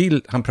inte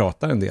vill, han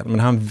pratar en del, men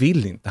han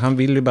vill inte. Han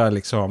vill ju bara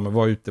liksom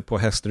vara ute på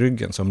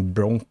hästryggen som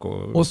Bronco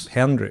och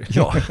Henry.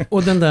 Ja,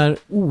 och den där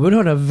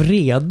oerhörda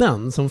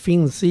vreden som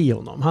finns i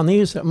honom.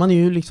 Man är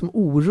ju liksom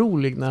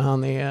orolig när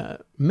han är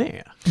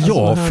med. Alltså,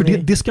 ja, för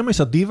det ska man ju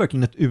säga att det är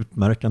verkligen ett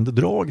utmärkande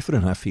drag för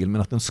den här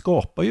filmen, att den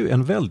skapar ju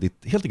en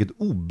väldigt, helt enkelt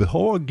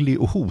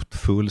obehaglig och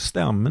hotfull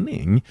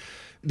stämning.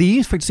 Det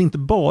är faktiskt inte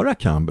bara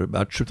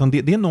Cumberbatch, utan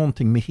det är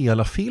någonting med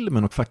hela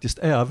filmen, och faktiskt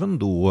även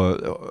då,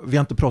 vi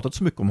har inte pratat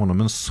så mycket om honom,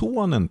 men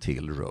sonen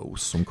till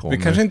Rose som kommer.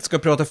 Vi kanske inte ska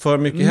prata för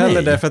mycket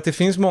heller, därför att det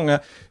finns många,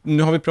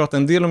 nu har vi pratat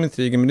en del om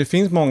intrigen, men det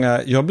finns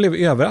många, jag blev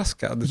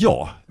överraskad.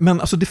 Ja,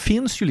 men alltså det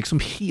finns ju liksom,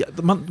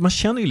 man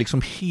känner ju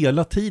liksom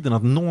hela tiden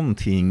att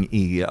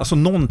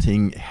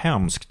någonting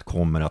hemskt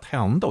kommer att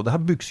hända, och det här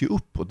byggs ju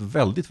upp på ett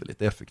väldigt,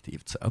 väldigt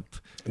effektivt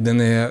sätt.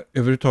 Den är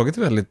överhuvudtaget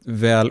väldigt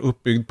väl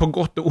uppbyggd, på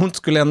gott och ont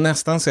skulle jag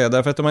nästan säga,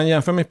 därför att om man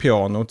jämför med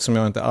pianot, som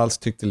jag inte alls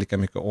tyckte lika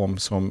mycket om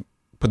som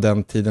på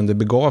den tiden det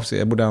begav sig,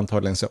 jag borde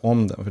antagligen se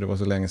om den, för det var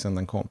så länge sedan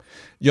den kom.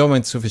 Jag var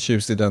inte så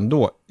förtjust i den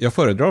då. Jag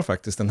föredrar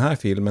faktiskt den här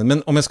filmen,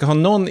 men om jag ska ha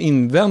någon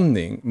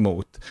invändning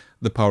mot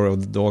The Power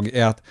of the Dog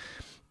är att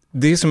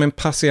det är som en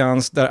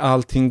patiens där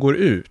allting går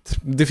ut.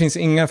 Det finns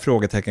inga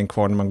frågetecken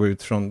kvar när man går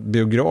ut från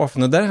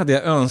biografen. Och där hade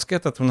jag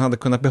önskat att hon hade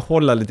kunnat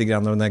behålla lite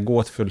grann av den här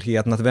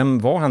gåtfullheten. Att vem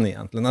var han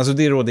egentligen? Alltså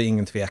det råder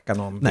ingen tvekan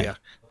om det.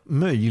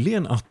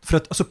 Möjligen att, för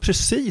att alltså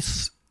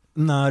precis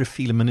när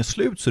filmen är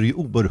slut så är det ju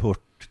oerhört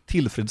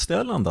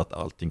tillfredsställande att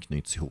allting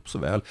knyts ihop så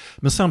väl.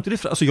 Men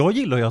samtidigt, alltså jag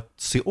gillar ju att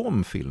se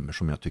om filmer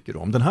som jag tycker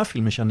om. Den här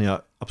filmen känner jag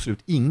absolut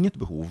inget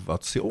behov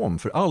att se om,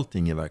 för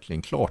allting är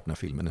verkligen klart när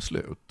filmen är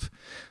slut.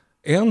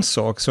 En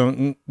sak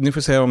som, ni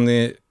får säga om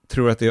ni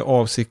tror att det är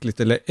avsiktligt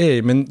eller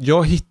ej, men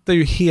jag hittar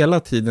ju hela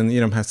tiden i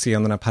de här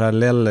scenerna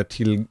paralleller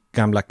till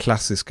gamla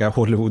klassiska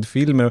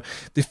Hollywoodfilmer.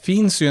 Det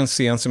finns ju en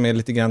scen som är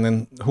lite grann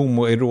en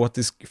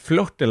homoerotisk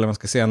flört, eller vad man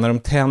ska säga, när de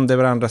tänder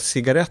varandras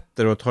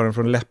cigaretter och tar den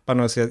från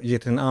läpparna och ger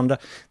till den andra.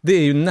 Det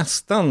är ju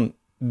nästan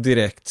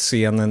direkt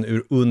scenen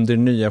ur Under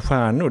nya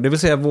stjärnor, det vill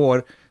säga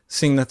vår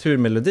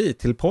signaturmelodi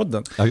till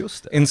podden. Ja,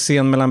 just det. En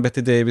scen mellan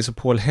Bette Davis och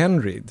Paul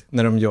Henry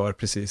när de gör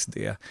precis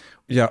det.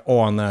 Jag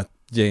anar att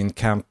Jane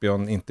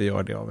Campion inte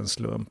gör det av en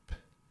slump.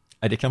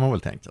 Nej, det kan man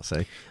väl tänka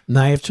sig.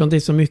 Nej, eftersom det är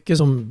så mycket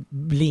som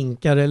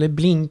blinkar, eller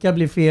blinka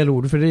blir fel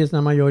ord, för det är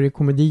när man gör i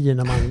komedier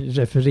när man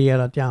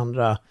refererar till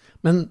andra.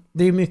 Men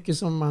det är mycket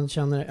som man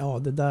känner, ja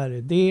det där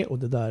är det och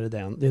det där är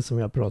den. Det som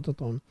vi har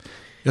pratat om.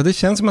 Ja, det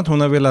känns som att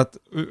hon har velat,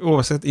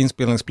 oavsett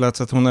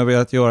inspelningsplats, att hon har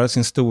velat göra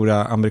sin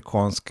stora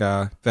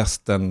amerikanska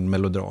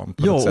western-melodram.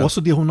 Ja, och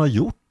alltså det hon har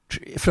gjort,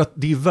 för att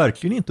det är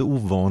verkligen inte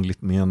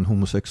ovanligt med en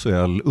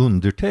homosexuell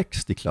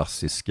undertext i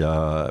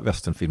klassiska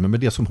westernfilmer, men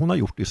det som hon har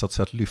gjort är så att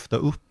säga att lyfta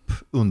upp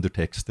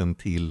undertexten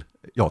till,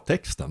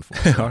 texten.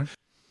 Ja.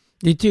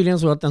 Det är tydligen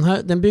så att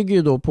den bygger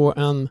ju då på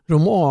en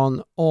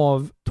roman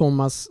av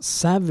Thomas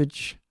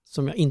Savage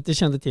som jag inte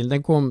kände till.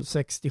 Den kom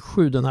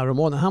 67, den här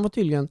romanen. Han var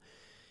tydligen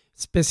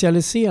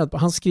specialiserad på,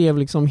 han skrev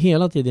liksom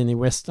hela tiden i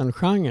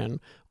western-genren,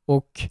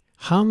 och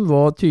han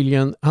var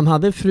tydligen, han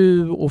hade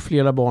fru och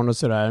flera barn och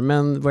sådär,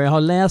 men vad jag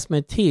har läst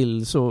mig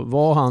till så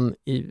var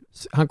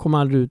han kom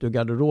aldrig ut ur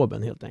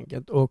garderoben helt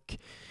enkelt, och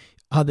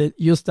hade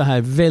just det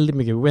här väldigt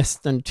mycket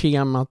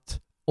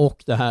western-temat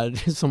och det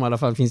här som i alla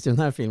fall finns i den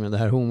här filmen, det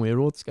här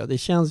homoerotiska. Det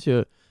känns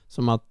ju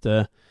som att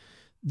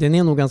den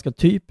är nog ganska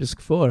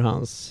typisk för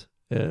hans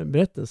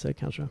berättelse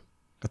kanske.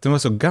 Att den var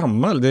så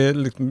gammal, det är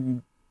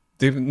liksom,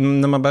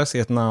 när man börjar se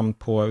ett namn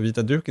på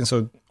vita duken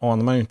så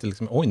anar man ju inte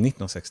liksom,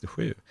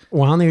 1967.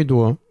 Och han är ju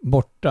då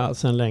borta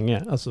sedan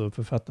länge, alltså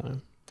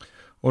författaren.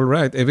 All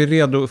right, är vi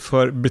redo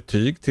för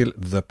betyg till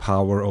The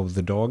Power of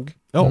the Dog?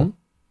 Ja.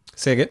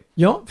 Seger?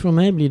 Ja, från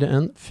mig blir det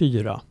en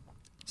 4.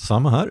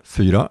 Samma här,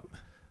 4.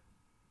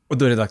 Och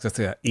då är det dags att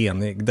säga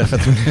enig, därför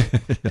att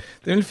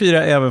det är en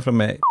 4 även från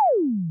mig.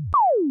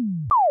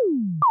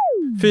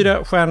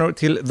 4 stjärnor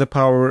till The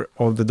Power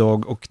of the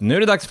Dog, och nu är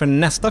det dags för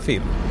nästa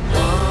film.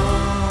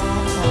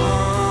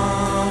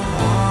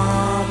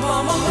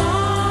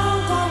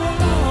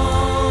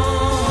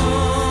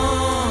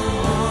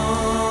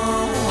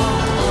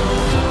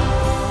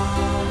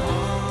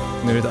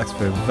 Nu är det dags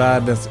för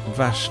Världens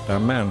värsta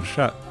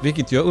människa.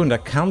 Vilket jag undrar,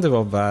 kan det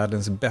vara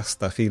världens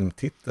bästa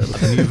filmtitel?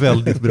 Den är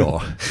väldigt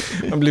bra.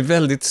 Man blir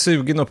väldigt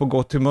sugen och på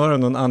gott humör av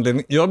någon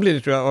anledning. Jag blir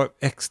det, tror jag,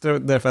 extra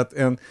därför att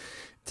en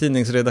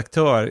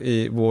tidningsredaktör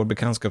i vår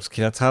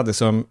bekantskapskrets hade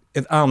som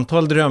ett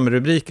antal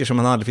drömrubriker som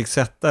han aldrig fick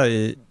sätta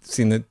i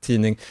sin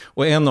tidning.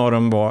 Och en av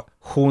dem var: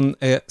 hon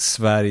är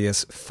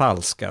Sveriges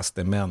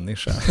falskaste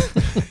människa.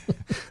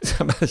 Så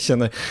jag bara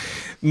känner,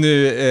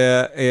 nu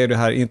är det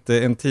här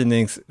inte en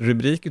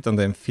tidningsrubrik utan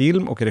det är en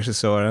film, och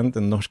regissören,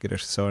 den norska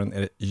regissören,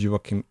 är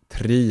Joachim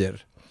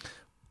Trier.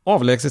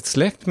 Avlägset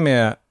släkt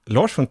med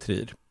Lars von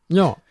Trier.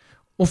 Ja,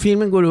 och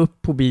filmen går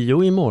upp på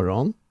bio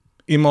imorgon.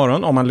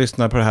 Imorgon, om man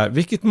lyssnar på det här,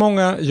 vilket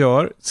många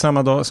gör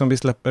samma dag som vi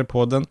släpper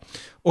podden.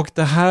 Och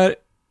det här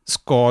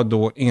ska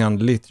då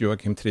enligt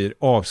Joachim Trier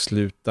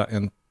avsluta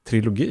en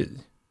trilogi,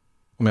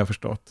 om jag har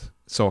förstått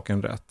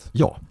saken rätt.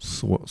 Ja,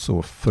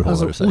 så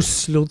förhåller det sig.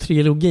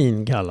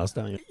 Oslo-trilogin kallas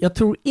den. Jag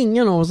tror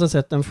ingen av oss har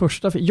sett den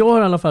första. Jag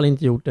har i alla fall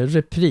inte gjort det.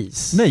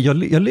 Repris. Nej,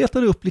 jag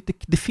letade upp lite.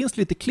 Det finns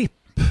lite klipp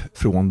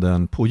från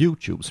den på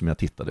YouTube som jag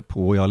tittade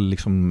på. Jag har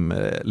liksom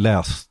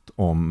läst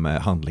om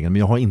handlingen, men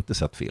jag har inte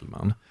sett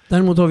filmen.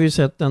 Däremot har vi ju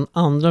sett den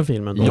andra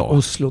filmen då, ja.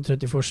 Oslo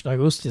 31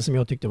 augusti, som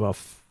jag tyckte var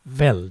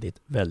väldigt,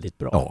 väldigt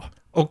bra. Ja.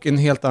 Och en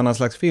helt annan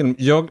slags film.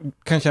 Jag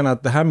kan känna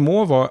att det här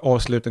må vara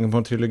avslutningen på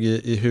en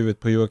trilogi i huvudet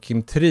på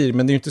Joachim Trier,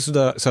 men det är ju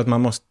inte så att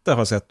man måste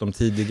ha sett dem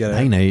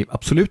tidigare. Nej,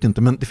 absolut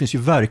inte. Men det finns ju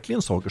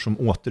verkligen saker som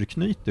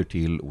återknyter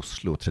till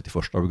Oslo 31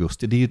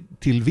 augusti. Det är ju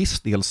till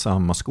viss del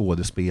samma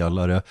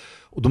skådespelare,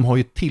 och de har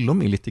ju till och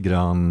med lite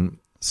grann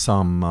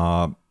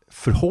samma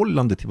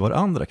förhållande till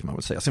varandra, kan man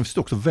väl säga. Sen finns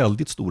det också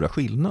väldigt stora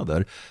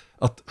skillnader.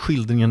 Att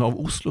skildringen av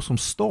Oslo som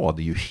stad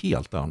är ju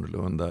helt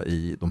annorlunda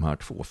i de här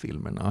två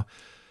filmerna.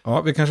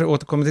 Ja, vi kanske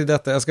återkommer till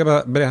detta. Jag ska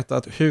bara berätta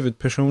att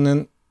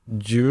huvudpersonen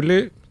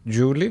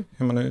Julie,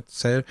 hur man nu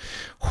säger,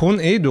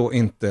 hon är då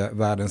inte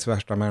världens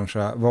värsta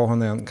människa, vad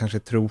hon än kanske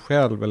tror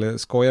själv eller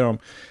skojar om.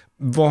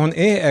 Vad hon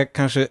är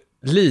kanske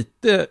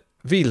lite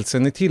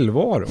vilsen i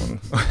tillvaron.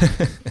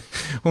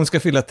 Hon ska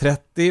fylla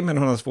 30, men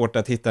hon har svårt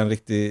att hitta en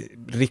riktig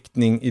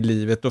riktning i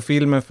livet. Och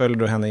filmen följer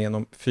då henne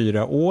genom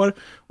 4 år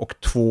och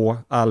 2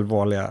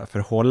 allvarliga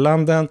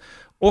förhållanden.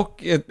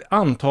 Och ett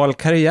antal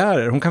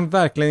karriärer. Hon kan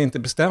verkligen inte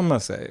bestämma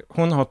sig.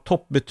 Hon har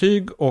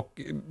toppbetyg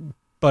och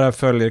bara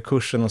följer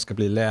kursen och ska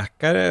bli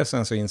läkare.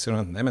 Sen så inser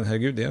hon att nej men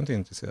herregud, det är jag inte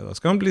intresserad av.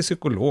 Ska hon bli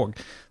psykolog?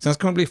 Sen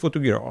ska hon bli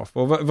fotograf.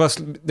 Och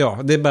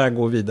det är bara att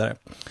gå vidare.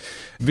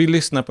 Vi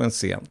lyssnar på en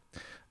scen.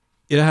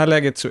 I det här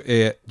läget så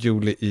är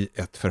Julie i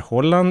ett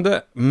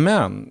förhållande.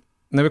 Men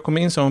när vi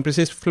kommer in så har hon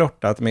precis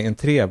flörtat med en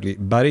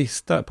trevlig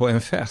barista på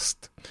en fest.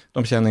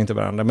 De känner inte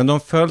varandra. Men de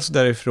följs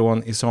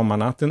därifrån i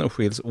sommarnatten och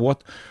skiljs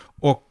åt.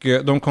 Och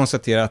de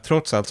konstaterar att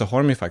trots allt så har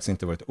de ju faktiskt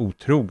inte varit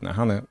otrogna.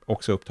 Han är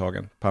också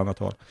upptagen på annat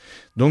håll.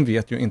 De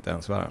vet ju inte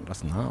ens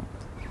varandras namn.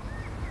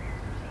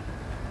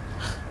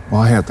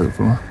 Vad heter du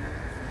för något?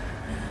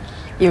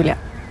 Julia.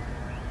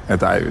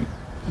 Heter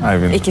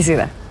Eivind. Ikke si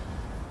det.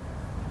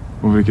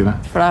 Hvorfor ikke det?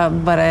 For da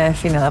bare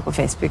finner jeg deg på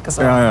Facebook og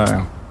så.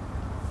 Ja.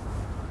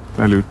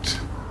 Det er lurt.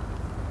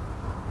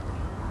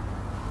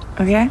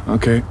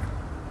 Ok.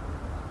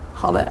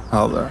 Ha det.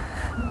 Ha det.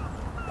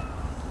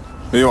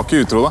 Vi var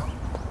ikke utro da.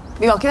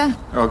 Vi var ikke det.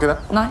 Vi var ikke det.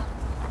 Nei.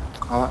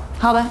 Ha det.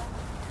 Ha det.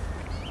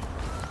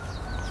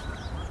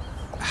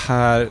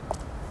 Här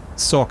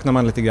saknar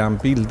man lite grann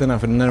bilderna,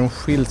 för när de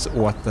skiljs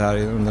åt där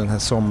under den här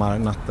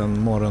sommarnatten,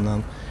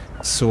 morgonen,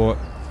 så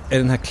är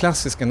den här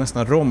klassiska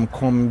nästan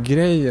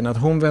romcom-grejen att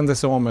hon vänder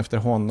sig om efter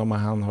honom och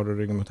han har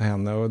ryggen mot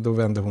henne och då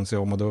vänder hon sig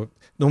om och då,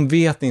 de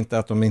vet inte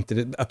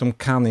att de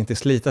kan inte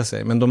slita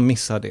sig, men de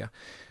missar det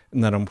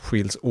när de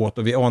skiljs åt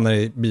och vi anar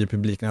i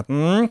biopubliken att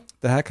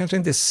det här kanske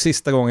inte är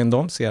sista gången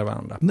de ser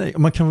varandra. Nej,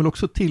 man kan väl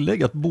också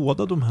tillägga att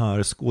båda de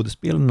här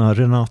skådespelarna,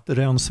 Renate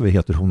Rensve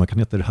heter hon, man kan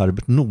heta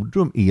Herbert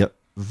Nordrum, är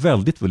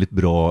väldigt, väldigt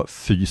bra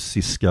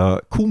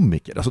fysiska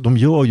komiker. Alltså de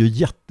gör ju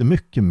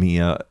jättemycket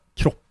med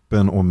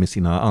kroppen och med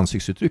sina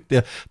ansiktsuttryck.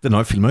 Den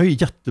här filmen har ju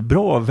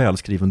jättebra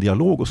välskriven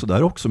dialog och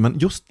sådär också, men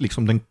just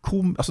liksom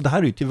alltså det här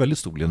är ju till väldigt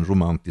stor del en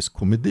romantisk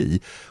komedi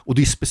och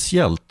det är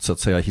speciellt så att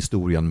säga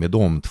historien med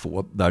de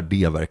två där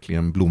det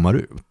verkligen blommar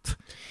ut.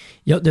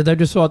 Ja, det där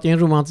du sa att det är en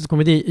romantisk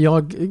komedi,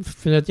 jag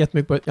funderar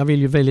jättemycket på, jag vill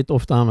ju väldigt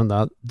ofta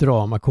använda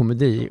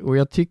dramakomedi och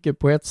jag tycker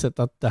på ett sätt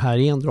att det här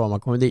är en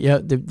dramakomedi.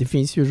 Det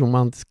finns ju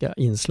romantiska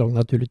inslag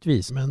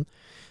naturligtvis, men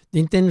det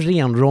är inte en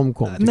ren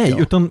romcom. Nej,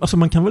 utan alltså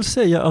man kan väl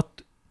säga att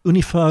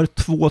ungefär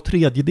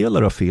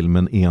 2/3 av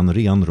filmen är en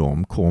ren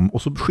romcom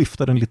och så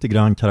skiftar den lite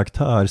grann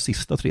karaktär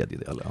sista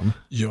tredjedelen.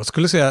 Jag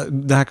skulle säga,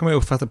 det här kan man ju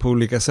uppfatta på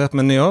olika sätt,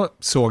 men när jag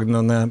såg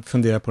den, när jag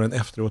funderade på den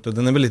efteråt, och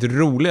den är väldigt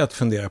rolig att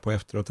fundera på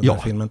efteråt, den här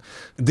filmen,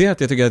 det är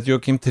att jag tycker att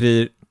Joachim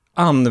Trier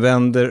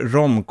använder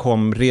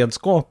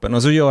romcom-redskapen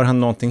och så gör han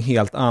någonting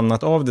helt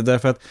annat av det,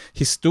 därför att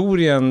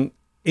historien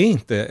är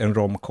inte en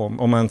romcom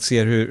om man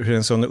ser hur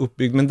en sån är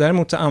uppbyggd, men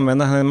däremot så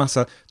använder han en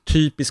massa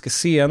typiska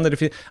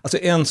scener. Alltså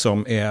en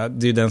som är,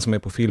 det är den som är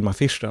på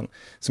filmaffischen,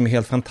 som är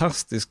helt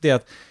fantastisk, det är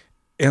att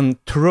en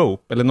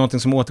trope, eller någonting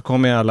som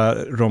återkommer i alla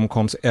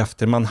romcoms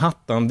efter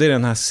Manhattan, det är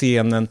den här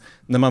scenen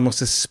när man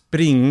måste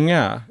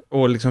springa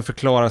och liksom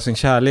förklara sin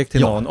kärlek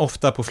till någon,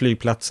 ofta på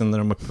flygplatsen när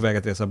de är på väg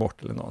att resa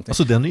bort eller någonting.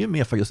 Alltså den är ju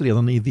med faktiskt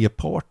redan i The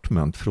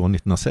Apartment från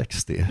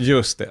 1960.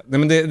 Just det. Nej,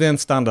 men det är en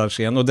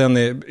standardscen och den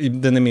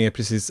är med i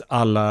precis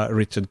alla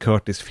Richard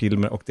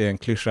Curtis-filmer och det är en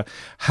klyscha.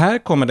 Här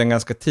kommer den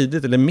ganska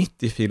tidigt, eller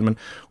mitt i filmen,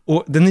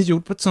 och den är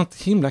gjord på ett sånt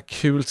himla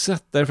kul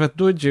sätt, därför att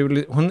då är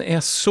Julie, hon är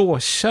så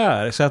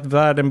kär så att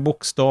världen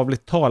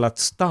bokstavligt talat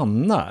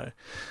stannar.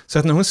 Så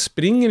att när hon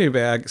springer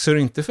iväg så är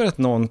det inte för att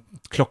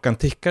klockan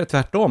tickar,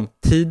 tvärtom.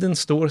 Tiden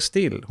står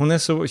still. Hon är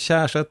så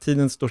kär så att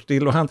tiden står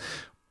still. Och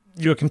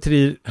Joachim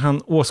Trier,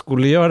 han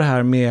åskådliggör det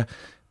här med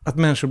att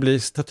människor blir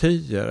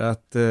statyer.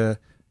 Att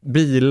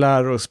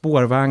bilar och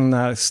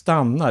spårvagnar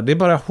stannar. Det är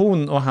bara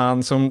hon och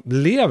han som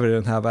lever i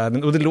den här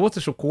världen. Och det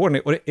låter så corny.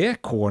 Och det är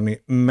corny,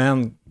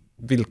 men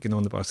vilken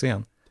underbar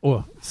scen.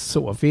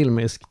 Så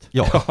filmiskt.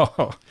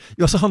 Ja,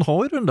 så han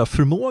har ju den där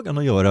förmågan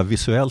att göra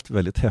visuellt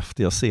väldigt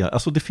häftiga scener.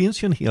 Alltså det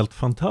finns ju en helt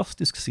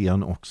fantastisk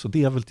scen också.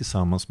 Det är väl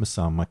tillsammans med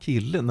samma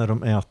kille när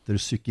de äter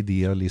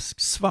psykedelisk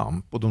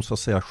svamp och de så att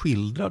säga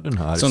skildrar den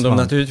här som de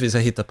naturligtvis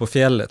har hittat på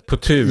fjället, på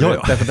tur,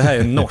 därför det här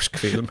är en norsk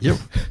film.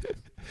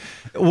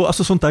 Och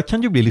alltså sånt där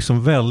kan ju bli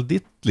liksom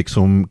väldigt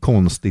liksom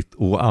konstigt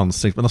och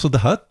ansträngt, men alltså det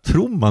här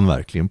tror man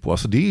verkligen på.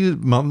 Alltså det är ju,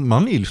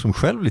 man är liksom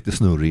själv lite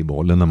snurrig i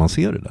bollen när man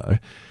ser det där.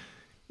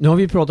 Nu har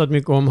vi pratat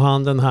mycket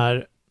om den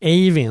här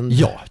Eivind.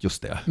 Ja,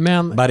 just det.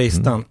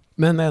 Baristan.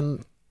 Men en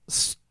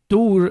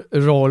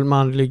stor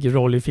manlig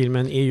roll i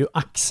filmen är ju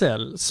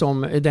Axel,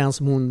 som är den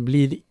som hon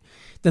blir.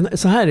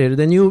 Så här är det,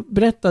 den är ju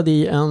berättad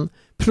i en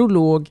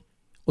prolog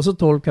och så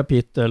 12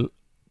 kapitel,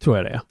 tror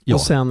jag det är. Ja.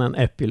 Och sen en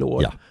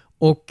epilog. Ja.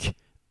 Och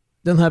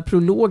den här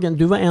prologen,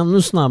 du var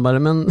ännu snabbare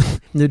men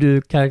när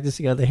du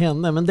karaktäriserade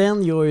henne, men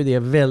den gör ju det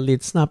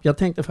väldigt snabbt. Jag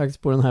tänkte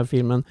faktiskt på den här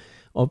filmen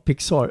av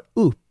Pixar,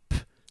 Upp,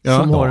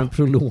 som har en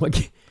prolog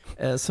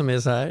som är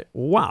så här,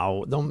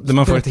 wow. Där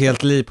man får ett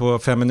helt liv på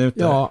 5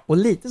 minuter. Ja, och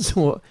lite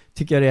så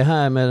tycker jag det är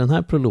här med den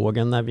här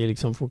prologen när vi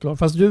liksom får klart.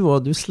 Fast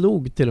du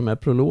slog till och med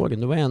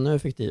prologen, du var ännu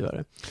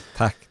effektivare.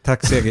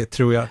 Tack Seger,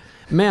 tror jag.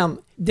 Men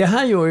det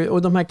här gör ju,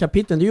 och de här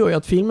kapitlen, det gör ju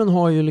att filmen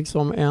har ju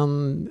liksom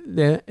en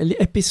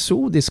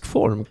episodisk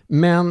form.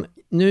 Men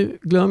nu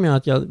glömmer jag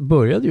att jag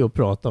började ju att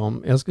prata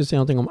om, jag skulle säga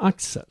någonting om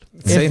Axel.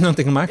 Säg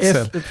någonting om Axel.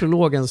 Efter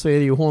prologen så är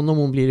det ju honom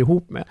hon blir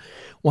ihop med.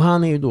 Och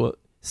han är ju då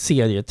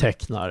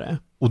serietecknare.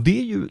 Och det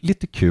är ju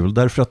lite kul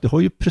därför att det har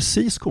ju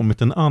precis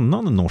kommit en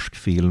annan norsk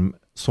film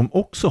som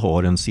också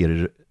har en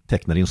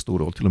serietecknare i en stor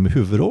roll, till och med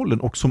huvudrollen,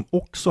 och som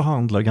också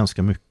handlar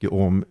ganska mycket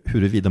om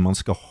huruvida man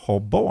ska ha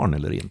barn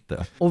eller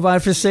inte. Och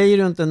varför säger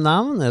du inte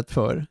namnet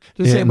för?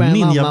 Du säger bara en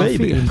Ninja annan Baby.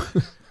 film.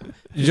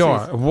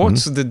 Ja,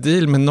 what's the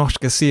deal med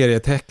norska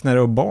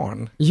serietecknare och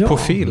barn på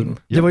film?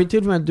 Det var ju till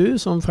och med du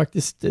som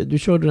faktiskt, du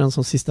körde den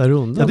som sista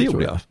rundan. Ja, det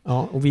gjorde jag.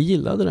 Ja, och vi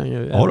gillade den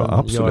ju. Ja, då,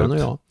 absolut. Göran och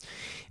jag.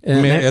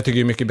 Men jag tycker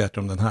ju mycket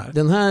bättre om den här.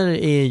 Den här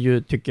är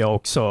ju, tycker jag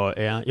också,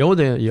 ja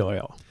det gör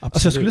jag. Absolut.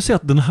 Alltså jag skulle säga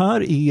att den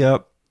här är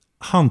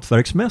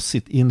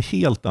hantverksmässigt i en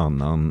helt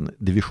annan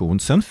division.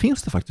 Sen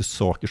finns det faktiskt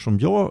saker som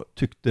jag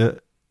tyckte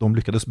de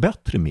lyckades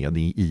bättre med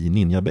i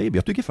Ninja Baby.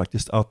 Jag tycker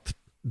faktiskt att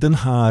den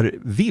här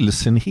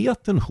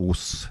vilsenheten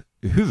hos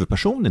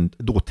huvudpersonen,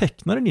 då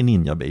tecknaren i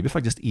Ninja Baby,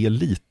 faktiskt är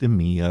lite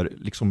mer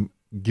liksom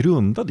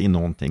grundad i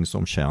någonting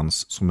som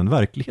känns som en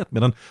verklighet.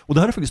 Och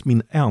det här är faktiskt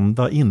min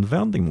enda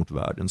invändning mot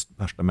världens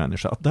värsta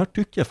människa. Att där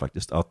tycker jag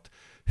faktiskt att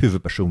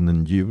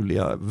huvudpersonen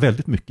Julia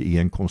väldigt mycket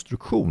är en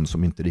konstruktion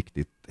som inte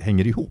riktigt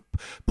hänger ihop.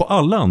 På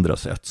alla andra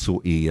sätt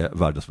så är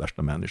världens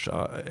värsta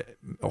människa,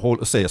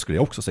 skulle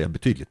jag också säga,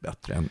 betydligt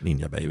bättre än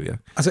Ninja Baby.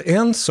 Alltså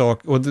en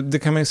sak, och det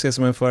kan man ju se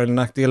som en för- eller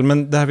nackdel,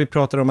 men där vi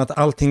pratar om att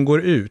allting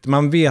går ut.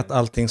 Man vet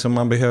allting som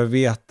man behöver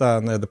veta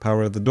när The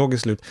Power of the Dog är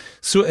slut.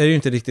 Så är det ju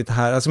inte riktigt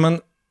här. Alltså man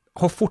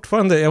har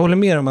fortfarande, jag håller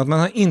med om att man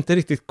har inte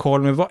riktigt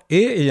koll med vad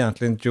är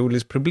egentligen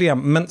Julies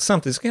problem. Men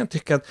samtidigt ska jag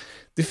tycka att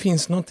det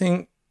finns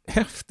någonting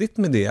häftigt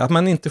med det, att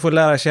man inte får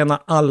lära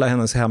känna alla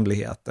hennes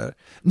hemligheter.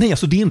 Nej,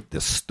 alltså det är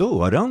inte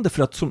störande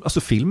för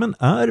att filmen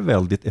är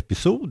väldigt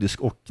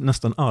episodisk och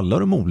nästan alla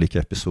de olika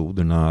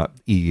episoderna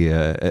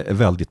är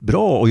väldigt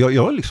bra och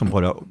jag liksom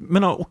bara,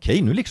 men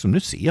okej, nu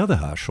ser jag det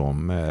här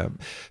som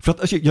för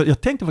att alltså,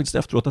 jag tänkte faktiskt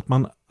efteråt att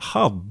man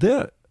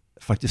hade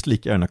faktiskt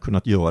lika gärna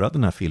kunnat göra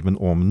den här filmen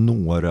om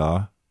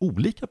några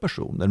olika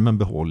personer men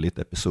behållit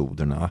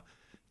episoderna.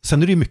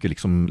 Sen är det ju mycket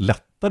liksom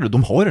lättare.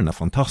 De har den här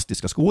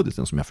fantastiska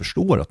skådisen som jag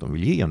förstår att de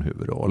vill ge en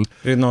huvudroll.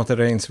 Renate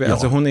Reinsve, ja.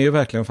 Alltså hon är ju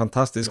verkligen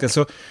fantastisk.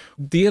 Alltså,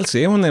 dels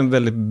är hon en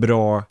väldigt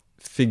bra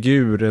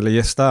figur eller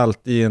gestalt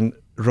i en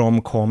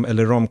romcom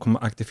eller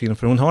romcom-aktig film,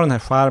 för hon har den här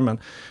charmen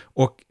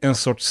och en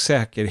sorts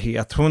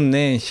säkerhet. Hon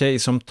är en tjej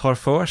som tar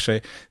för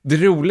sig. Det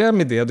roliga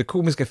med det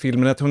komiska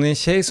filmen är att hon är en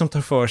tjej som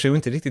tar för sig och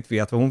inte riktigt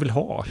vet vad hon vill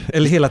ha.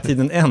 Eller hela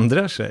tiden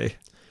ändrar sig.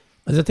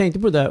 Alltså jag tänkte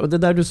på det där, och det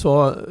där du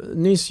sa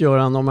nyss,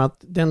 Göran, om att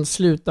den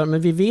slutar,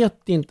 men vi vet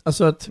inte,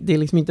 alltså att det är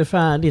liksom inte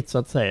färdigt så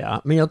att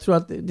säga. Men jag tror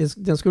att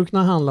den skulle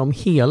kunna handla om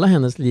hela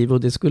hennes liv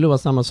och det skulle vara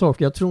samma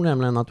sak. Jag tror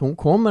nämligen att hon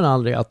kommer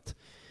aldrig att,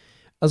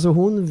 alltså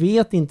hon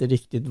vet inte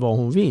riktigt vad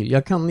hon vill.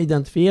 Jag kan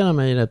identifiera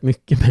mig rätt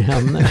mycket med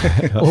henne.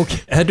 Och,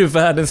 är du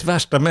världens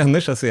värsta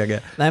människa,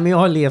 Seger? Nej, men jag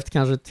har levt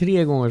kanske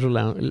 3 gånger så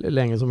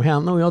länge som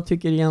henne och jag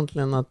tycker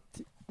egentligen att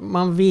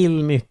man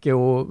vill mycket,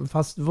 och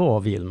fast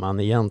vad vill man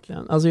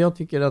egentligen? Alltså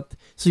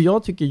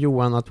jag tycker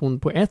Johan att hon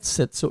på ett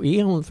sätt så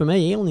är hon, för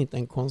mig är hon inte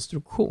en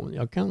konstruktion.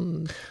 Jag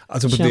kan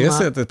alltså på det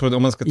sättet,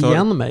 om man ska ta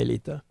igen mig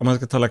lite. Om man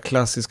ska tala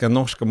klassiska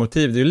norska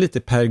motiv, det är ju lite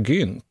Per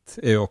Gynt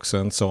är ju också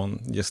en sån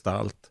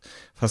gestalt.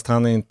 Fast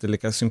han är inte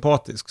lika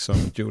sympatisk som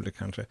Julie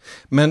kanske.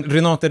 Men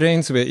Renate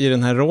Reinsve i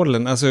den här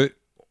rollen, alltså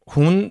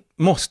hon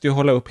måste ju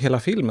hålla upp hela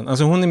filmen.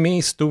 Alltså hon är med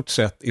i stort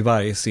sett i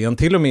varje scen.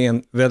 Till och med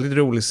en väldigt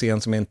rolig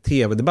scen som är en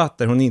tv-debatt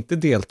där hon inte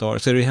deltar.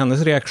 Så är det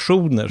hennes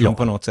reaktioner som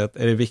på något sätt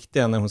är det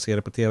viktiga när hon ser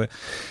det på tv.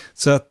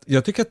 Så att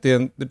jag tycker att det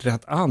är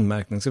rätt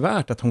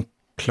anmärkningsvärt att hon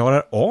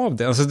klarar av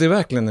det. Alltså det är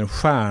verkligen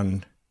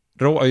en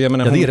jag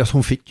menar,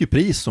 hon fick ju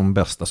pris som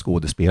bästa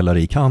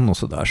skådespelare i Cannes och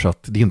sådär, så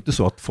att det är inte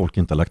så att folk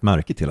inte har lagt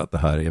märke till att det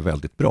här är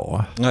väldigt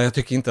bra. Ja, jag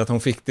tycker inte att hon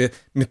fick det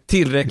med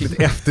tillräckligt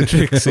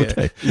eftertryck,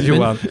 okay.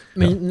 Johan.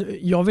 Men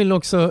jag vill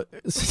också,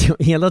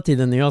 hela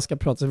tiden när jag ska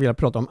prata så vill jag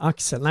prata om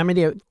Axel. Nej, men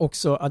det är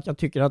också att jag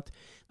tycker att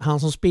han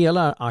som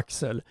spelar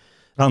Axel,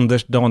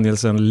 Anders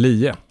Danielsen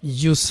Lie.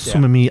 Just det.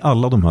 Som är med i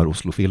alla de här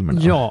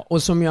Oslo-filmerna. Ja,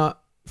 och som jag,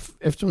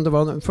 eftersom det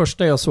var den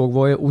första jag såg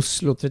var i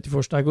Oslo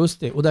 31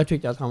 augusti och där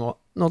tyckte jag att han var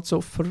något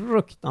så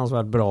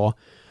fruktansvärt bra.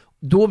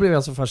 Då blev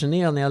jag så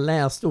fascinerad när jag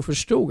läste och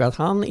förstod att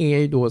han är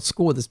ju då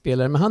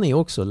skådespelare, men han är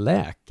också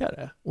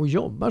läkare och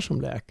jobbar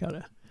som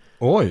läkare.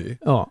 Oj!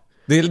 Ja.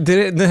 Det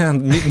är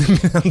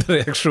min enda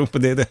reaktion på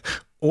det.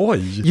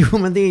 Oj! Jo,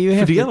 men det är ju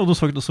häftigt. För det är en av de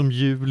saker som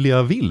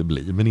Julia vill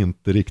bli, men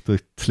inte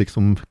riktigt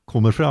liksom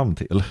kommer fram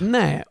till.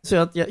 Nej, så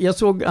att jag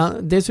såg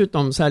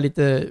dessutom så här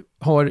lite,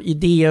 har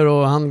idéer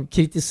och han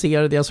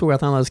kritiserade, jag såg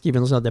att han hade skrivit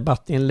en sån här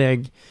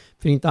debattinlägg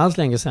för inte alls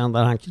länge sedan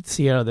där han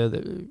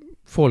kritiserade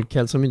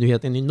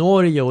Folkhälsomyndigheten i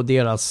Norge och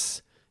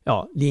deras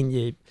linje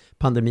i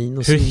pandemin.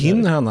 Och hur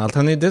hinner han allt?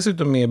 Han är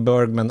dessutom med i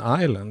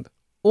Bergman Island.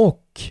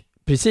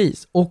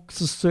 Precis. Och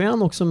så är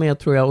han också med,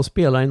 tror jag, och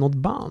spelar i något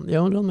band.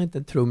 Jag undrar om det inte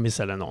är trummis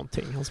eller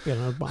någonting. Han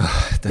spelar i något band.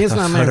 Detta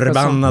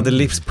förbannade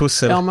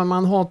livspussel. Ja, men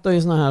man hatar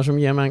ju såna här som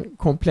ger man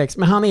komplex.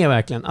 Men han är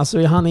verkligen,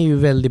 alltså han är ju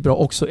väldigt bra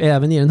också,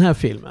 även i den här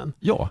filmen.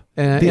 Ja.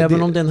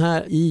 Även om den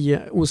här i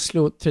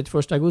Oslo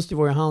 31 augusti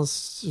var ju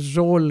hans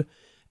roll,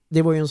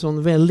 det var ju en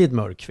sån väldigt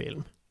mörk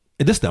film.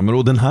 Det stämmer,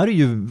 och den här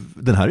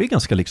är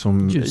ganska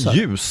liksom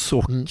ljus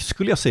och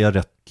skulle jag säga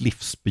rätt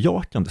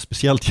livsbejakande,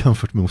 speciellt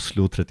jämfört med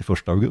Oslo 31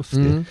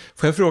 augusti.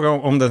 Får jag fråga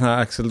om den här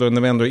Axel då,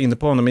 när vi ändå är inne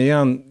på honom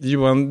igen.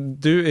 Johan,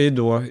 du är ju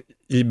då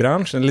i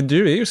branschen, eller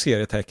du är ju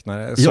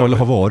serietecknare. Ja, eller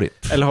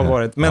har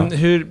varit. Men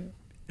hur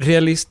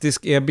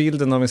realistisk är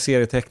bilden av en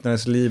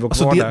serietecknares liv och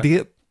vardag?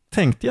 Det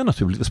tänkte jag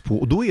naturligtvis på,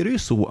 och då är det ju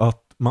så att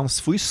man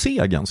får ju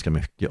se ganska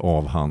mycket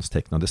av hans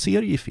tecknade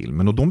serie i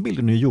filmen, och de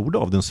bilderna är gjorda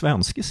av den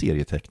svenska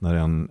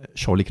serietecknaren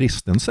Charlie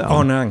Christensen.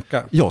 Arne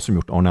Anka. Ja, som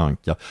gjort Arne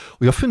Anka.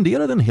 Och jag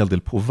funderade en hel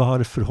del på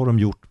varför har de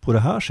gjort på det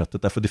här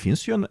sättet, därför det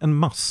finns ju en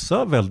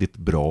massa väldigt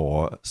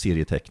bra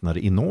serietecknare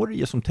i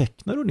Norge som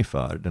tecknar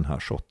ungefär den här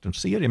sortens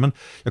serie, men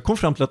jag kom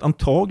fram till att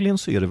antagligen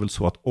så är det väl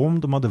så att om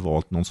de hade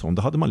valt någon sån,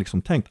 då hade man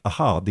liksom tänkt,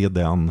 aha, det är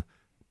den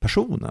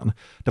personen.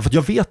 Därför att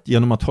jag vet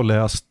genom att ha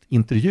läst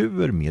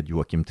intervjuer med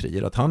Joakim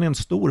Trier att han är en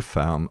stor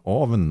fan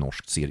av en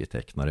norsk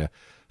serietecknare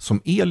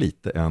som är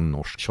lite en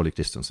norsk Charlie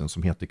Christensen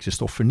som heter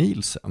Kristoffer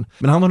Nielsen.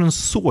 Men han har en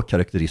så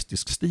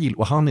karaktäristisk stil,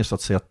 och han är så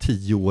att säga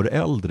 10 år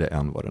äldre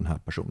än vad den här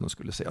personen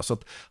skulle säga. Så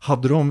att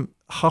hade de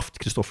haft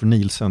Kristoffer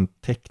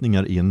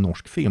Nielsen-teckningar i en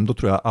norsk film, då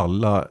tror jag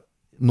alla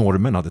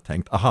normen hade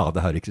tänkt, aha,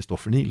 det här är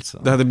Kristoffer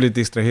Nielsen. Det hade blivit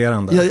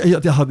distraherande.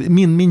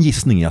 Min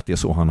gissning är att det är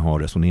så han har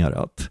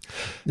resonerat.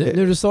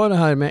 När du sa det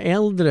här med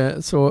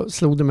äldre så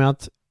slog det mig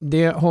att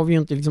det har vi ju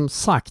inte liksom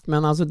sagt,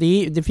 men alltså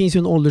det finns ju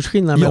en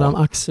åldersskillnad mellan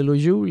Axel och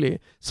Julie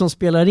som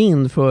spelar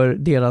in för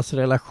deras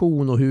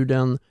relation och hur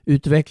den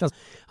utvecklas.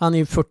 Han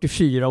är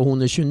 44 och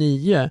hon är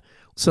 29.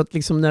 Så att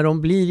liksom när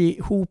de blir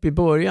ihop i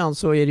början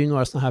så är det ju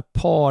några sådana här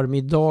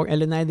parmiddag,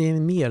 eller nej, det är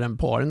mer än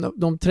par.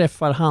 De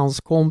träffar hans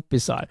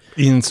kompisar.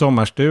 I en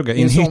sommarstuga,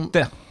 i en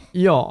hytte.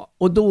 Ja,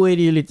 och då är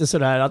det ju lite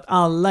sådär att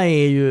alla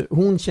är ju,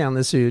 hon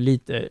känner sig ju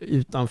lite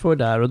utanför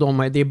där, och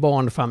det är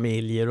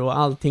barnfamiljer och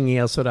allting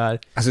är sådär.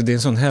 Alltså det är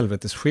en sån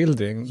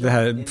helvetesskildring, det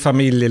här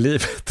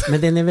familjelivet.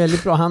 Men den är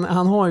väldigt bra,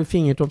 han har ju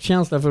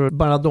fingertoppskänsla för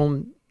bara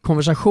de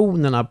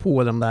konversationerna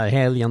på den där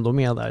helgen de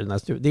är där i den här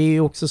studion. Det är ju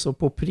också så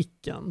på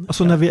pricken.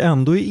 Alltså när vi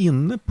ändå är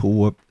inne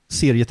på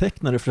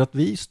serietecknare, för att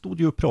vi stod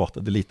ju och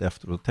pratade lite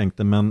efter och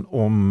tänkte, men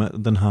om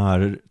den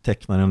här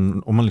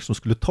tecknaren, om man liksom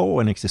skulle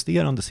ta en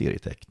existerande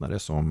serietecknare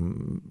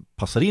som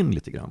passar in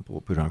lite grann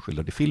på hur han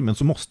skildrade filmen,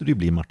 så måste det ju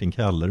bli Martin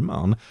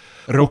Kellerman.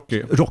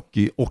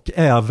 Rocky, och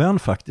även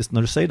faktiskt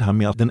när du säger det här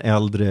med att den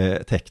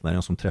äldre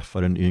tecknaren som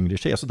träffar en yngre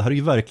tjej, så det här är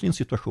ju verkligen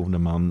situationer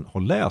man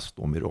har läst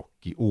om i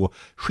Rocky och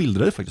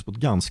skildrade faktiskt på ett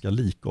ganska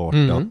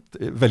likartat,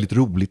 väldigt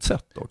roligt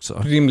sätt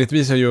också.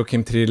 Rimligtvis har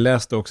Joakim Trier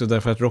läst också,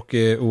 därför att Rocky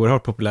är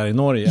oerhört populär i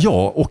Norge.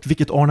 Ja, och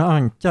vilket Arne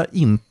Anka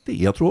inte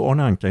är. Jag tror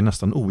Arne Anka är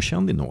nästan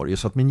okänd i Norge,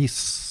 så att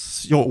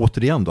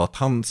återigen då, att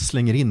han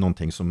slänger in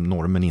någonting som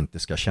normen inte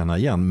ska känna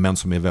igen, men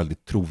som är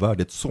väldigt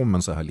trovärdigt som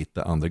en så här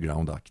lite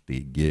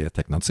underground-aktig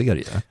tecknad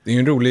serie. Det är ju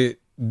en rolig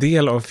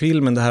del av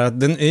filmen det här att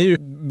den är ju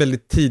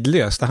väldigt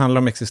tidlös. Det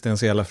handlar om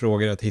existentiella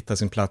frågor, att hitta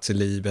sin plats i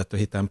livet och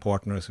hitta en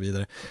partner och så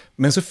vidare.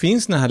 Men så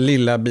finns den här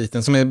lilla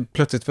biten som är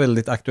plötsligt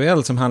väldigt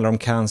aktuell, som handlar om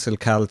cancel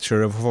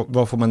culture och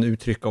vad får man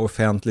uttrycka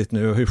offentligt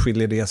nu och hur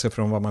skiljer det sig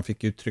från vad man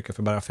fick uttrycka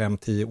för bara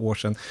 5-10 år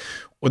sedan.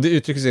 Och det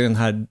uttrycks i den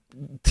här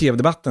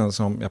tv-debatten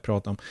som jag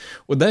pratade om.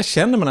 Och där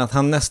känner man att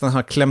han nästan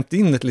har klämt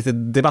in ett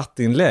litet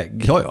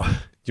debattinlägg. Ja.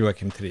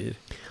 Joakim Trier.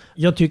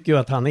 Jag tycker ju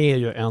att han är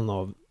ju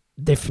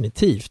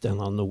definitivt en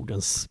av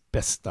Nordens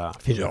bästa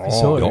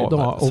filmregissörer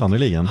idag.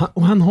 Sannoliken.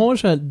 Och han har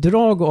så här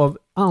drag av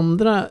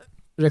andra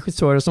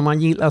regissörer som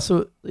man gillar.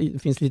 Alltså,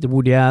 det finns lite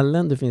Woody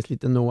Allen, det finns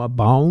lite Noah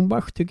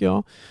Baumbach tycker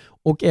jag.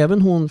 Och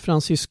även hon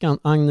fransyskan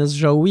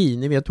Agnes Jaoui,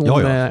 ni vet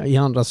hon är i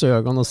andras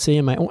ögon och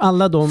ser mig. Och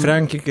alla de...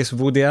 Frankrikes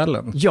Woody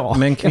Allen. Ja,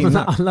 men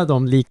alla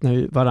de liknar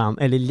ju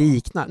varandra, eller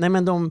liknar. Nej,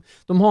 men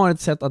de har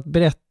ett sätt att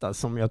berätta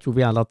som jag tror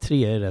vi alla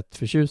tre är rätt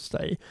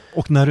förtjusta i.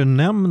 Och när du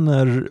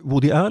nämner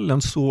Woody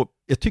Allen, så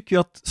jag tycker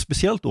att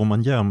speciellt om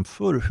man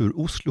jämför hur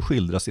Oslo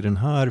skildras i den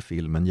här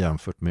filmen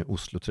jämfört med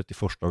Oslo 31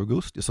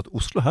 augusti, så att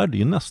Oslo här, det är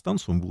ju nästan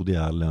som Woody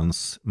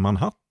Allens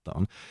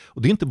Manhattan.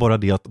 Och det är inte bara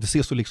det att det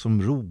ser så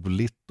liksom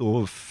roligt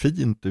och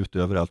fint ut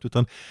överallt,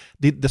 utan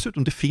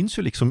dessutom det finns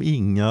ju liksom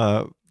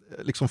inga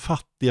liksom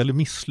fattiga eller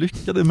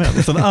misslyckade människor,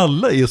 utan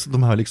alla är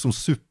de här liksom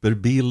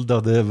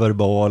superbildade,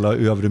 verbala,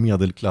 övre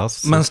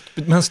medelklass.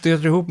 Man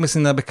stöter ihop med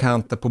sina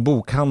bekanta på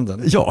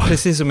bokhandeln. Ja.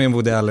 Precis som i en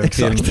Woody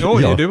Allen-film.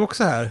 Är du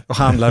också här och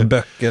handlar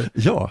böcker?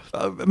 Ja,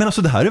 men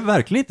alltså det här är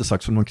verkligen inte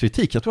sagt som någon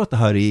kritik. Jag tror att det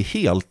här är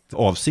helt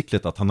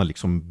avsiktligt, att han har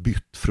liksom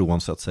bytt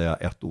från så att säga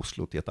ett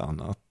Oslo till ett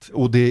annat.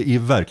 Och det är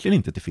verkligen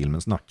inte till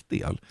filmens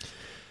nackdel.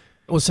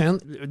 Och sen,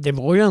 det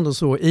var ju ändå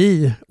så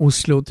i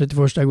Oslo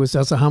 31 augusti,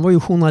 alltså han var ju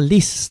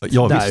journalist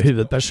där,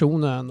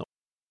 huvudpersonen.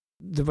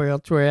 Det var,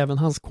 jag tror även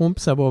hans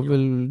kompisar var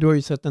väl, du har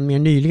ju sett den mer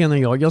nyligen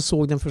än jag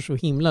såg den för så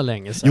himla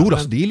länge sedan. Jo,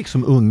 alltså, det är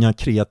liksom unga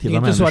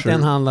kreativa människor. Det är inte så att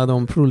den handlade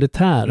om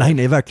proletärer.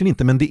 Nej, verkligen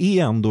inte, men det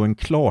är ändå en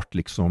klart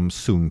liksom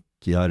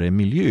sunkigare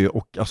miljö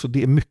och alltså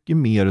det är mycket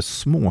mer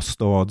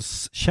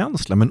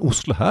småstadskänsla, men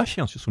Oslo här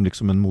känns ju som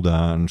liksom en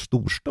modern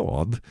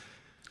storstad.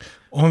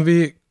 Om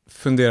vi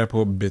funderar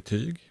på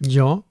betyg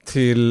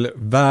till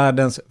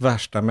världens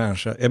värsta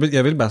människa.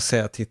 Jag vill bara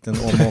säga titeln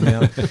om och om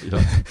igen.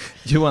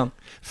 Johan?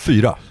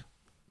 4.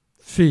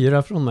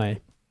 4 från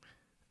mig.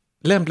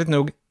 Lämpligt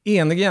nog,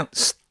 enigen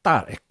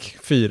stark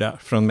 4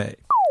 från mig.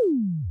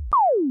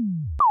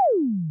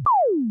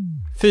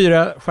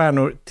 4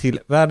 stjärnor till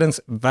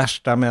världens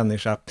värsta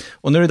människa.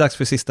 Och nu är det dags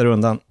för sista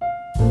rundan.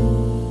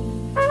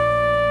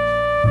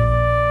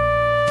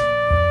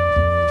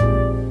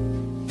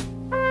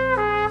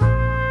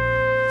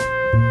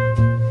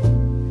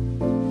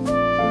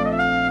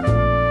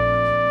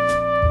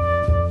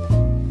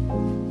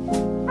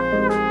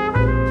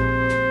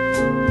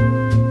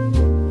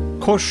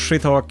 Kors i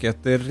taket,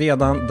 det är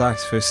redan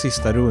dags för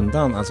sista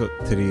rundan, alltså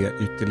 3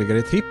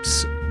 ytterligare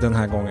tips. Den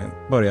här gången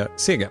börjar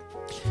Sigge.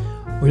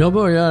 Och jag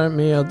börjar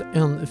med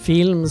en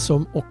film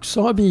som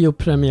också har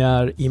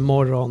biopremiär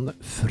imorgon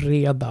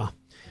fredag.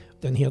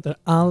 Den heter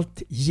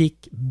Allt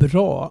gick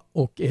bra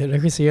och är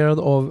regisserad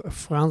av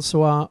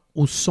François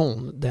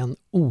Ozon, den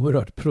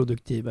oerhört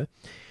produktive.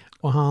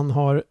 Och han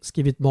har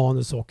skrivit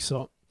manus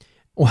också.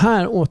 Och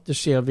här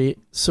återser vi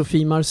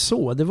Sophie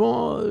Marceau. Det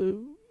var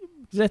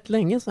rätt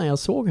länge sedan jag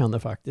såg henne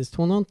faktiskt.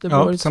 Hon har inte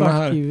varit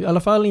i alla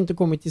fall inte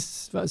kommit till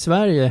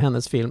Sverige,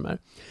 hennes filmer,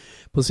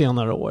 på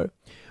senare år.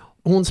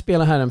 Hon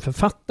spelar här en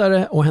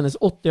författare och hennes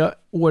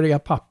 80-åriga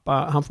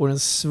pappa, han får en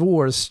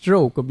svår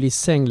stroke och blir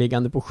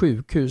sängliggande på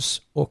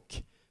sjukhus och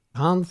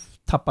han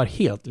tappar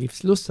helt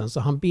livslusten, så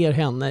han ber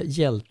henne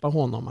hjälpa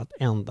honom att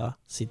ända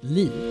sitt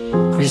liv.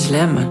 Mais je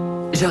l'aime.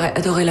 J'aurais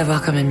adoré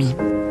l'avoir comme amie.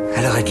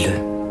 Alors aide-le.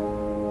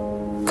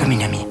 Comme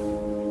une amie.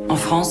 En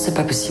France, c'est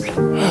pas possible.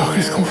 Alors,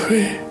 qu'est-ce qu'on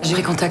fait? J'ai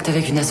pris contact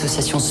avec une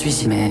association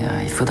suisse, mais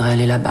il faudrait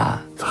aller là-bas.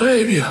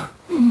 Très bien.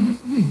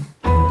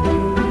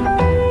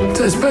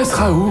 Ça se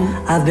passera où?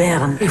 À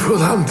Berne. Il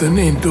faudra me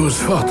donner une dose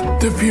forte.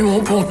 Depuis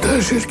mon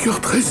pontage, j'ai le cœur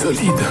très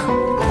solide.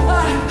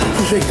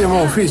 Je sais que t'es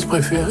mon fils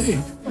préféré.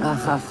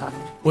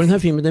 Och den här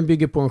filmen, den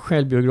bygger på en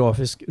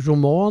självbiografisk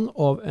roman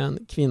av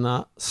en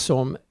kvinna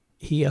som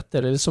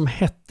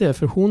hette,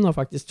 för hon har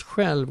faktiskt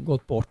själv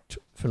gått bort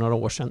för några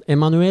år sedan,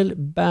 Emanuelle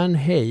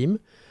Bernheim.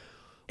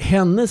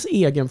 Hennes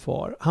egen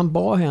far, han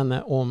bad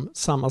henne om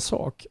samma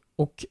sak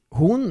och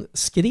hon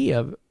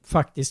skrev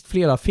faktiskt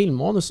flera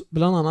filmmanus,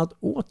 bland annat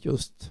åt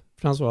just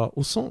François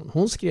Ozon.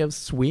 Hon skrev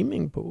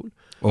Swimming Pool.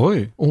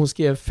 Oj. Och hon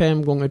skrev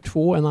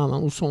 5x2, en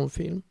annan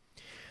Ozon-film.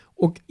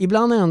 Och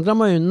ibland ändrar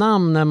man ju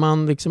namn när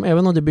man liksom,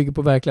 även om det bygger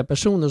på verkliga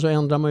personer så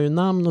ändrar man ju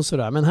namn och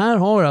sådär. Men här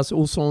har alltså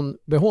Ozon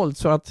behållit,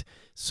 så att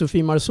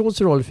Sophie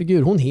Marceaus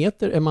rollfigur, hon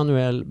heter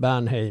Emanuelle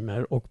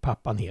Bernheimer och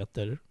pappan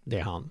heter det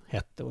han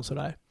hette och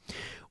sådär.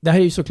 Det här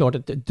är ju såklart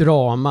ett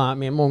drama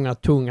med många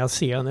tunga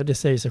scener. Det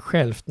säger sig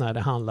självt när det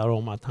handlar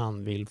om att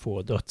han vill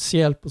få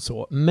dödshjälp och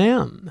så.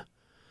 Men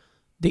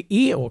det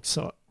är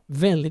också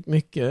väldigt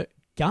mycket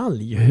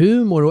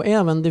galghumor och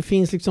även det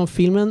finns liksom,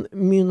 filmen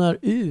mynnar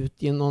ut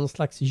i någon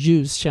slags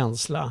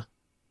ljuskänsla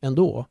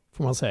ändå,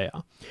 får man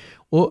säga.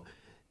 Och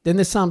den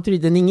är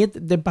samtidigt, den är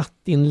inget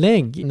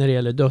debattinlägg när det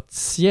gäller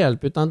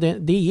dödshjälp, utan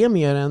det är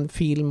mer en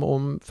film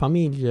om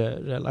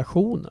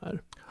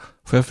familjerelationer.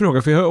 Får jag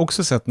fråga, för jag har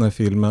också sett den här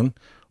filmen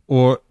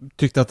och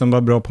tyckte att den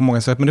var bra på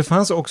många sätt, men det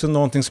fanns också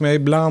någonting som jag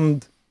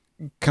ibland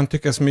kan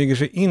tycka smyger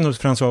sig in hos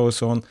François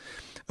Ozon,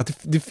 att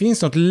det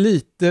finns något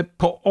lite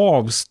på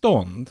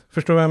avstånd.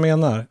 Förstår du vad jag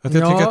menar? Att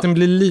jag tycker att det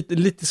blir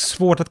lite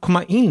svårt att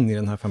komma in i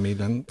den här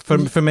familjen.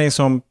 För mig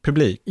som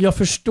publik. Jag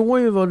förstår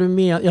ju vad du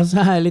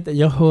menar.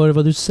 Jag hör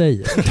vad du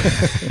säger.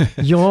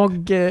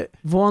 Jag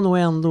var nog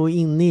ändå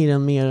inne i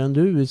den mer än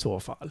du i så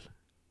fall.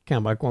 Kan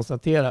jag bara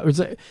konstatera.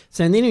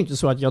 Sen är det inte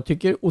så att jag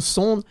tycker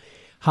Ozon,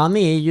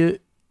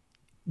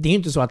 det är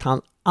inte så att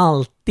han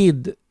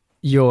alltid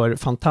gör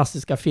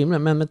fantastiska filmer,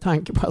 men med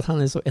tanke på att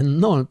han är så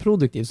enormt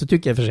produktiv så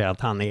tycker jag för sig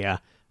att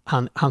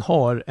han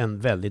har en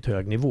väldigt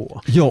hög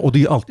nivå. Ja, och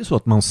det är alltid så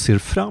att man ser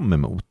fram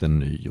emot en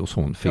ny och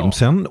sån film. Ja.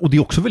 Sen, och det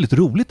är också väldigt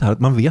roligt det här att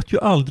man vet ju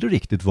aldrig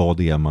riktigt vad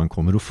det är man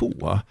kommer att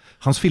få.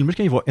 Hans filmer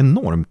kan ju vara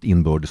enormt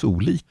inbördes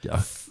olika.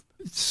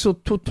 Så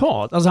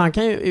totalt. Alltså han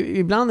kan ju,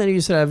 ibland är det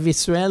ju sådär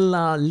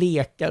visuella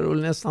lekar och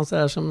nästan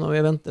sådär som,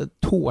 jag vet inte,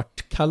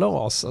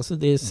 tårtkalas. Alltså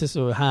det ser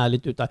så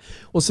härligt ut där.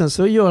 Och sen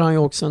så gör han ju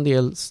också en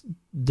del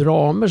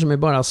dramer som är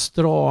bara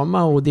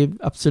strama och det är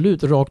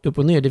absolut rakt upp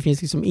och ner. Det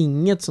finns liksom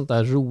inget sånt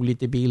där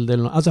roligt i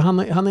bilden. Alltså han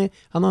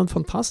har en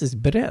fantastisk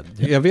bredd.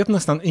 Jag vet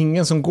nästan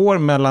ingen som går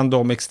mellan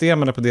de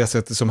extremerna på det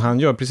sättet som han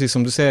gör. Precis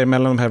som du säger,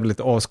 mellan de här väldigt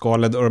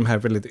avskalade och de här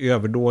väldigt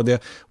överdådiga.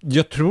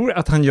 Jag tror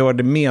att han gör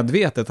det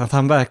medvetet. Att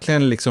han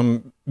verkligen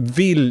liksom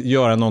vill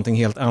göra någonting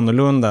helt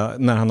annorlunda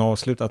när han har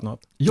avslutat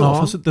något. Ja,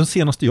 fast den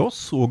senaste jag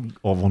såg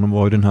av honom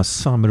var ju den här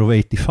Summer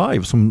of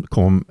 85 som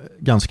kom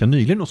ganska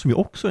nyligen och som ju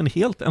också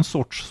är en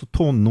sorts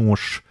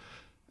tonårs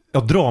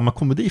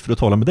dramakomedi för att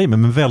tala med dig,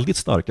 men med väldigt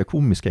starka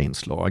komiska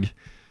inslag.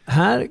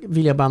 Här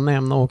vill jag bara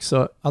nämna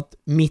också att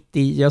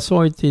jag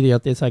sa ju tidigare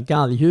att det är så här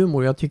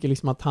galghumor. Jag tycker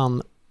liksom att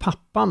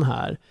pappan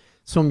här,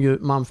 som ju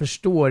man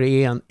förstår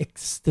är en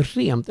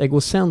extremt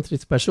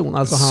egocentrisk person.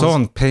 Alltså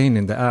sån pain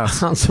in the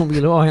ass. Han som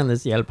vill ha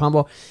hennes hjälp.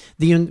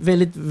 Det är ju en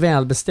väldigt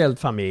välbeställd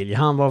familj.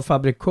 Han var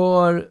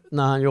fabrikör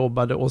när han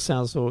jobbade och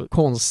sen så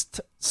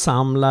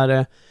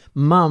konstsamlare.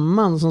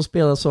 Mamman som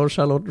spelas av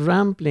Charlotte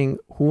Rampling,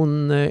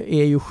 hon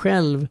är ju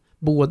själv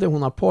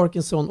hon har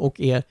Parkinson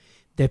och är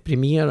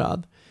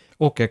deprimerad.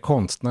 Och är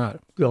konstnär.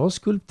 Ja,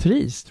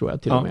 skulptris tror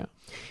jag till och med.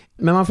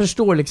 Men man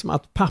förstår liksom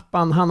att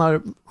pappan, han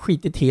har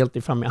skitit helt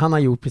i familjen. Han har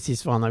gjort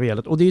precis vad han har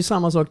velat. Och det är ju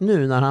samma sak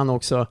nu när han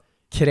också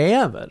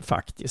kräver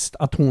faktiskt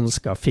att hon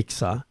ska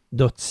fixa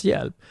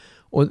dödshjälp.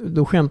 Och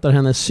då skämtar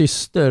hennes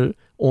syster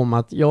om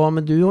att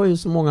men du har ju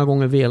så många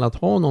gånger velat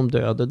ha någon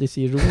död och det är så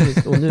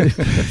ironiskt. Och nu,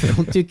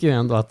 hon tycker ju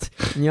ändå att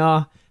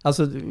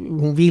alltså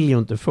hon vill ju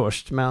inte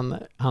först, men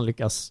han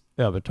lyckas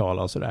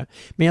övertala och sådär.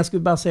 Men jag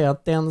skulle bara säga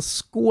att den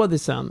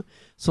skådisen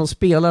som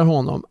spelar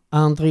honom,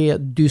 André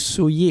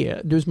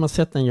Dussoyer, du som har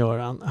sett den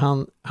Göran,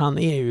 han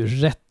är ju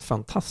rätt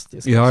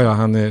fantastisk. Ja,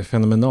 han är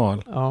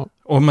fenomenal. Ja.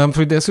 Och man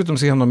får ju dessutom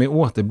se honom i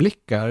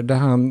återblickar. Och det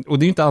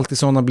är ju inte alltid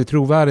så han blir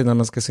trovärdig när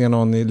man ska se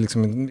någon i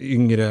liksom en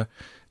yngre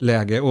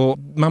läge. Och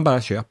man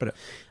bara köper det.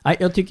 Nej,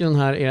 jag tycker den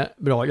här är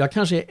bra. Jag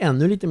kanske är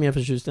ännu lite mer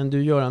förtjust än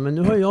du gör, men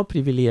nu har jag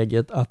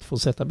privilegiet att få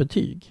sätta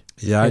betyg.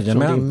 Eftersom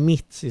det är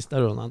mitt sista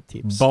rundan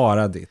tips.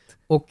 Bara ditt.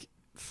 Och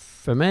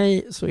för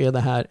mig så är det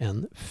här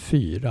en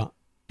 4.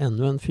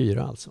 Ännu en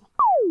 4 alltså.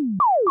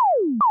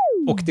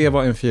 Och det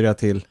var en 4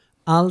 till.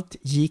 Allt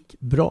gick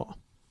bra.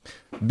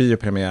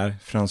 Biopremiär,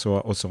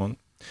 François Ozon.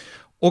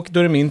 Och då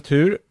är det min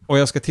tur. Och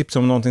jag ska tipsa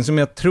om någonting som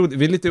jag trodde,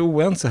 vi är lite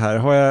oense här.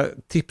 Har jag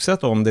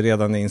tipsat om det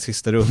redan i en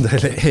sista runda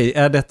eller ej?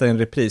 Är detta en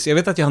repris? Jag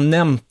vet att jag har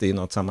nämnt det i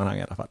något sammanhang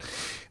i alla fall.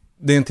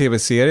 Det är en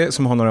tv-serie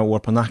som har några år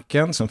på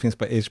nacken, som finns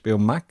på HBO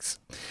Max.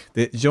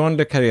 Det är John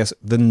le Carrés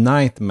The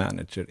Night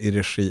Manager i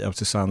regi av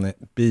Susanne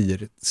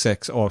Bier,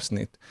 6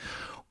 avsnitt.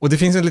 Och det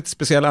finns en lite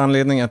speciell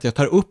anledning att jag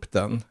tar upp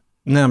den.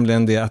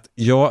 Nämligen det att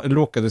jag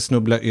råkade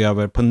snubbla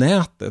över på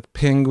nätet.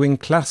 Penguin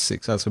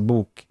Classics, alltså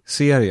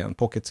bokserien,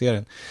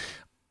 pocketserien,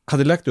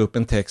 hade lagt upp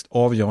en text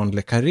av John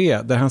le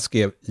Carré där han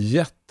skrev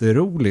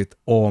jätteroligt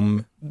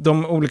om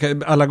de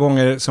olika, alla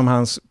gånger som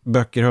hans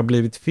böcker har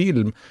blivit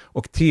film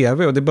och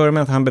tv. Och det börjar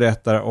med att han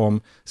berättar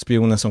om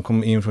spionen som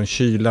kom in från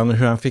kylan och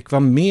hur han fick vara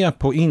med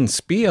på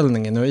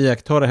inspelningen och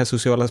iaktta det här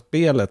sociala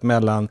spelet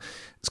mellan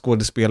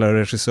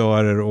skådespelare,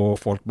 regissörer och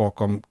folk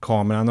bakom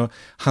kameran. Och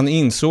han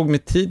insåg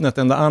med tiden att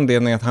enda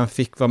anledningen att han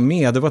fick vara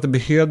med, det var att det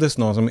behövdes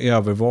någon som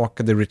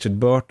övervakade Richard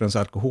Burtons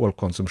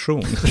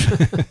alkoholkonsumtion.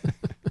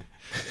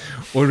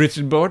 Och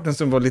Richard Burton,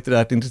 som var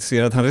litterärt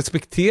intresserad, han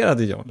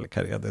respekterade John le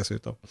Carré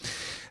dessutom.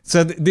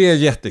 Så det är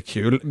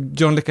jättekul.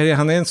 John le Carré,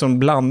 han är en sån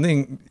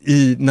blandning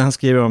när han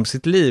skriver om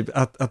sitt liv,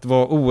 att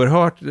vara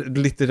oerhört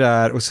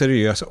litterär och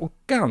seriös och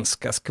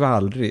ganska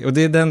skvallrig. Och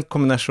det är den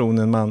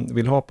kombinationen man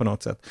vill ha på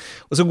något sätt.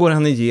 Och så går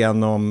han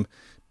igenom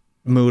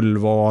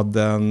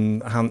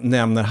Mullvaden, han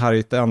nämner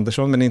Harriet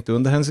Andersson men inte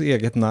under hennes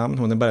eget namn.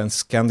 Hon är bara en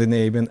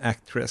Scandinavian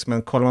actress,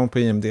 men kollar man på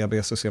IMDb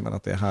så ser man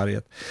att det är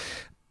Harriet.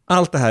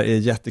 Allt det här är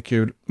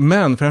jättekul,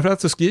 men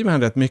framförallt så skriver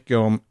han rätt mycket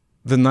om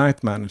The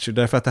Night Manager,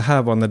 därför att det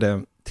här var när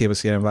den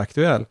tv-serien var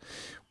aktuell.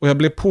 Och jag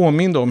blev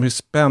påmind om hur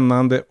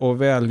spännande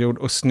och välgjord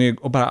och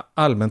snygg och bara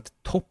allmänt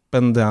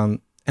toppen den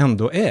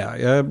ändå är.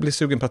 Jag blir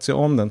sugen på att se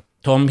om den.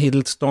 Tom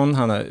Hiddleston,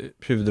 han är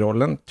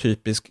huvudrollen,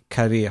 typisk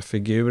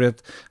Carré-figur.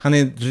 Han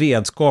är ett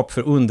redskap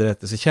för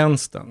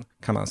underrättelsetjänsten,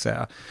 kan man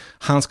säga.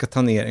 Han ska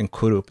ta ner en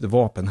korrupt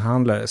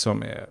vapenhandlare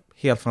som är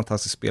helt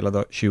fantastiskt spelad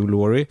av Hugh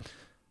Laurie.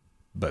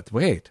 But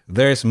wait,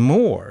 there's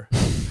more.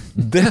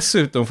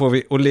 Dessutom får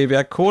vi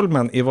Olivia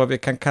Colman i vad vi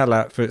kan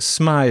kalla för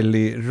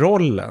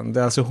Smiley-rollen. Det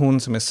är alltså hon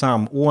som är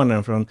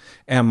samordnaren från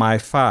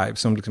MI5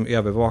 som liksom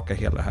övervakar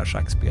hela det här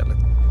schackspelet.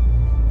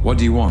 What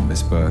do you want,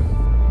 Miss Bird?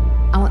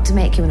 I want to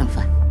make you an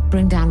offer.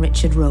 Bring down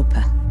Richard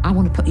Roper. I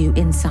want to put you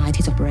inside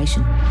his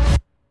operation.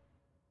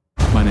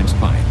 My name's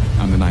Pine.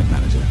 I'm the night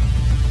manager.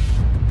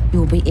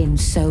 You'll be in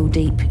so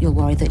deep, you'll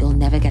worry that you'll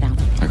never get out.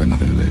 I got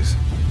nothing to lose.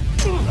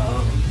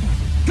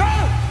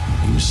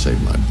 You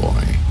saved my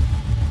boy.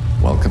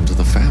 Welcome to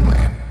the family.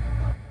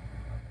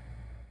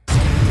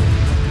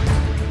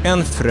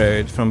 En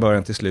fröjd från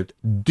början till slut.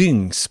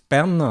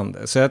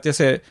 Dyngspännande. Så att jag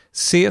säger,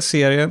 se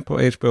serien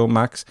på HBO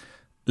Max.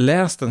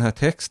 Läs den här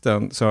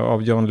texten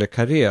av John le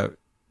Carré.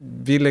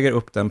 Vi lägger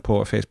upp den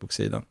på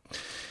Facebook-sidan.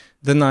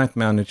 The Night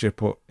Manager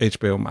på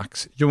HBO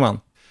Max. Johan?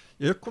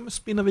 Jag kommer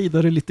spinna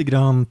vidare lite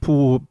grann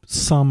på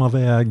samma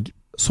väg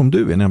som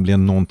du är,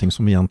 nämligen någonting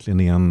som egentligen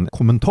är en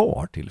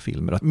kommentar till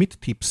filmer.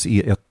 Mitt tips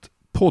är ett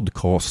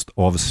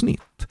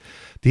podcastavsnitt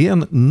Det är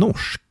en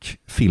norsk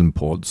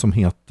filmpodd som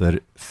heter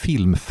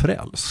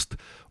Filmfrälst.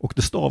 Och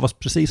det stavas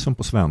precis som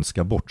på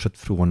svenska, bortsett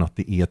från att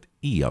det är ett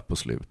E på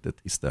slutet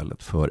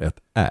istället för ett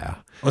Ä.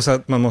 Och så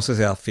att man måste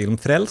säga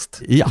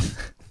Filmfrälst? Ja.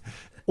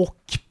 Och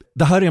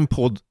det här är en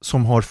podd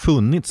som har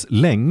funnits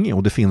länge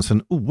och det finns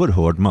en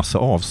oerhörd massa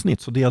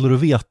avsnitt. Så det gäller att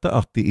veta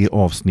att det är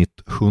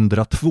avsnitt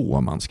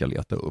 102 man ska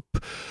leta upp.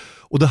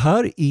 Och det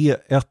här är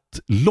ett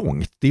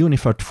långt, det är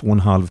ungefär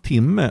 2,5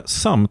 timme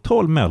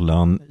samtal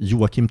mellan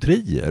Joakim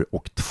Trier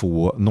och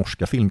 2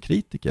 norska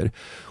filmkritiker.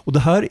 Och det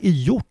här är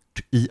gjort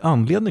i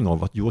anledning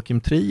av att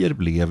Joakim Trier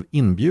blev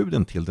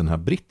inbjuden till den här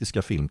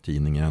brittiska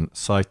filmtidningen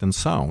Sight and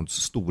Sounds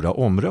stora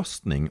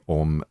omröstning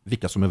om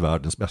vilka som är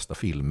världens bästa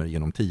filmer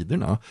genom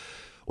tiderna.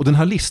 Och den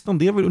här listan,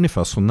 det är väl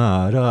ungefär så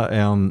nära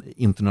en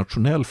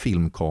internationell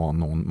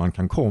filmkanon man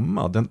kan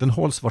komma. Den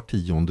hålls var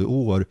 10:e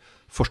år.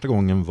 Första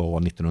gången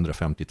var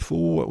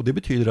 1952 och det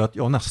betyder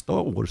att nästa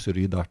år så är det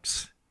ju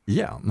dags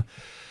igen.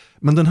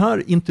 Men den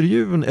här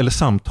intervjun eller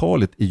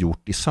samtalet är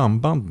gjort i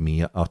samband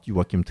med att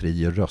Joakim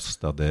Trier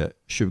röstade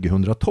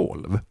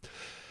 2012.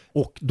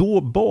 Och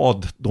då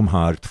bad de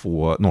här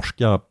 2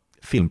 norska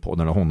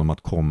filmpoddarna honom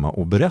att komma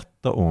och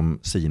berätta om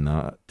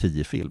sina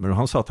 10 filmer. Och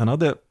han sa att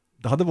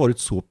det hade varit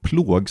så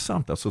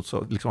plågsamt, alltså,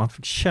 han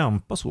fick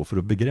kämpa så för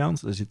att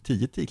begränsa sig till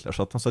 10 titlar.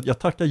 Så att han sa att jag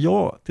tackar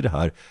ja till det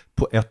här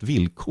på ett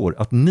villkor,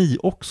 att ni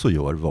också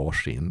gör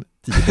varsin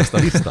 10 bästa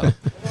lista.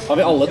 Har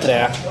vi alla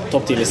 3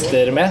 topp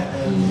 10-lister med?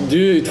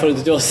 Du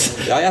utfordret ju oss.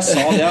 Ja, jag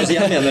sa det. Alltså,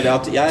 jag menar det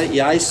att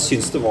jag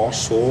syns det var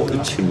så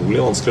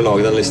otroligt vanskligt att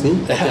laga den listan.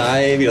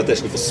 Jag vill att jag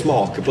skulle få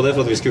smaka på det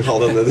för att vi skulle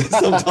ha den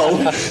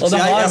samtalen. Så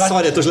jag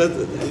sa rätt och slett,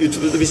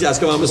 hvis jag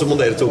ska vara med så må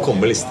dere 2 komma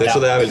med listor, så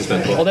det är jag väldigt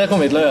spänd på. Och det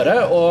kommer vi till att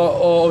göra,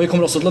 och vi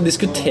kommer också till att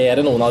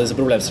diskutera några av dessa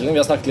problemställningar. Vi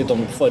har snackat lite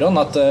om förhand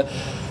att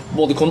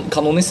både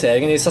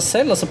kanoniseringen i sig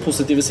själv, alltså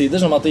positiva sidor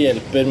som att det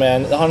hjälper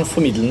med det har en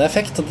förmedlande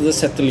effekt, att det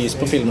sätter lys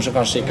på filmer som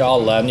kanske inte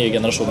alla nya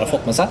generationer har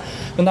fått med sig.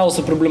 Men det är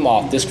också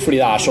problematiskt för det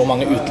är så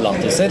många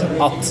utlåtelser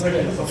att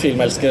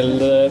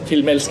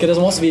filmälskare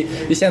som oss,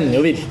 vi känner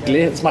ju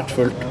verkligen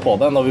smärtfullt på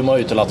den och vi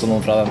måste utlåta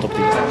någon från den topp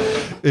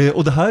 10.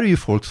 Och det här är ju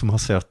folk som har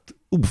sett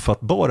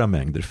ofattbara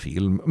mängder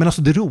film. Men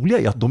alltså det roliga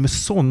är att de är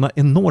sådana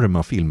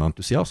enorma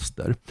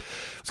filmentusiaster.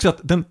 Så att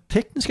den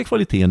tekniska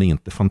kvaliteten är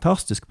inte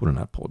fantastisk på den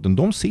här podden.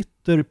 De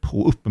sitter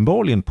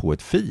uppenbarligen på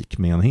ett fik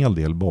med en hel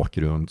del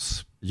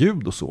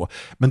bakgrundsljud och så.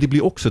 Men det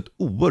blir också ett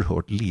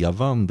oerhört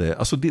levande,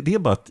 alltså det är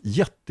bara ett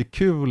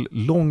jättekul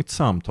långt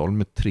samtal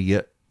med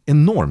 3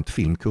 enormt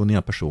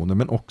filmkunniga personer,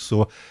 men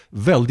också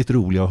väldigt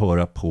roliga att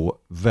höra på,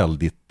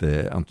 väldigt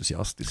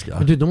entusiastiska.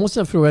 Men då måste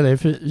jag fråga dig,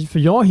 för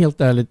jag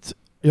helt ärligt,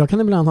 jag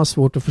kan ibland ha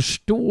svårt att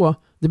förstå.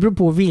 Det beror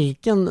på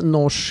vilken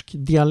norsk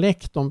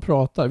dialekt de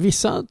pratar.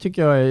 Vissa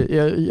tycker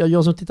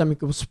jag som tittar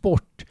mycket på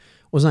sport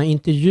och såna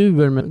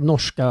intervjuer med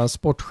norska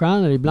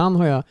sportstjärnor, ibland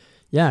har jag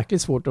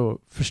jäkligt svårt att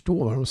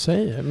förstå vad de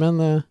säger.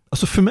 Men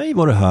alltså för mig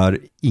var det här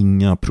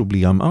inga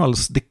problem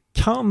alls. Det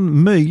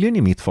kan möjligen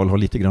i mitt fall ha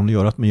lite grann att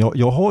göra med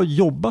jag har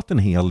jobbat en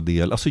hel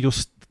del, alltså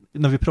just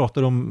när vi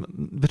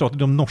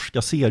pratade om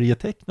norska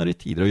serietecknare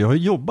tidigare, och jag har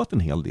jobbat en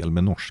hel del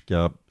med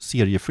norska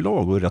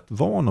serieförlag och är rätt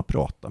van att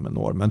prata med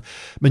normen.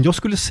 Men jag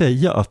skulle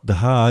säga att det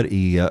här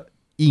är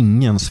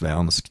ingen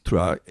svensk,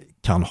 tror jag,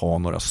 kan ha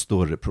några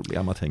större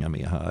problem att hänga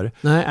med här.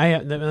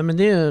 Nej, men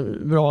det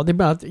är bra. Det är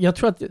bara att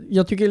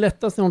jag tycker det är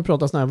lättast när man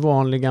pratar sån här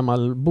vanlig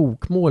gammal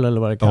bokmål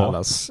eller vad det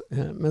kallas.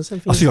 Ja. Men sen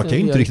finns alltså jag kan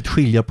inte riktigt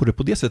skilja på det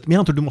på det sättet. Men jag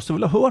antar du måste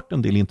väl ha hört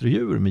en del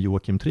intervjuer med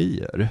Joakim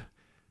Trier?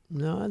 Ja,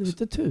 det är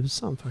lite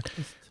tusan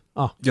faktiskt.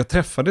 Ah. Jag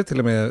träffade till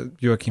och med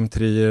Joakim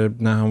Trier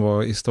när han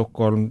var i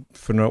Stockholm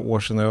för några år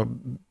sedan. Jag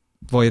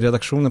var i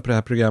redaktionen på det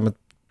här programmet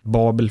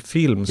Babel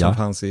Film som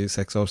fanns i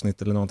 6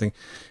 avsnitt eller någonting.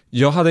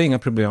 Jag hade inga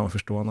problem att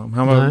förstå honom.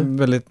 Han var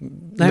väldigt... Nej,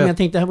 men jag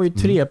tänkte, det här var ju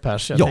 3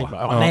 pers.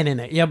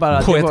 Nej. Jag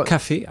bara, på ett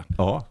café.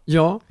 Ja.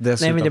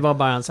 Nej, men det var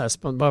bara en så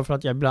här, bara för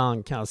att jag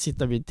ibland kan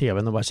sitta vid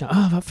tvn och bara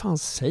känna, vad fan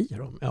säger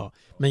de? Ja,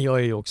 men jag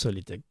är ju också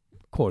lite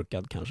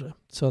korkad kanske.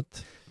 Så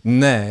att...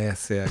 Nej,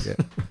 säger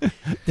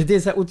det är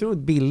så här otroligt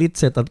billigt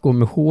sätt att gå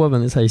med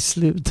hoven i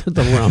slutet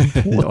av våran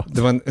podd.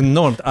 Det var en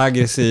enormt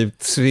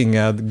aggressivt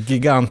svingad,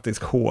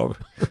 gigantisk hov.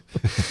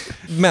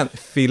 Men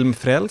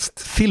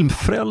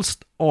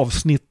Filmfrälst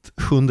avsnitt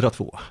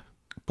 102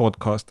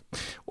 podcast.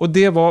 Och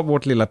det var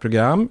vårt lilla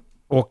program.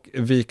 Och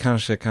vi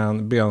kanske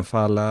kan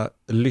bönfalla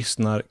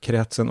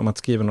lyssnarkretsen om att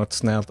skriva något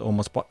snällt om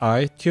oss på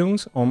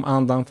iTunes om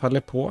andan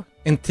faller på.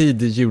 En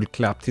tidig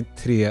julklapp till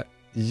 3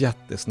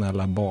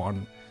 jättesnälla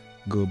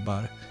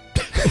barngubbar.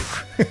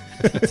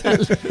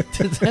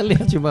 Det där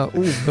lät ju bara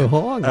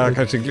obehagligt. Jag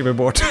kanske glömmer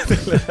bort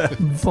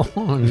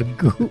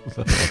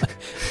barngubbar.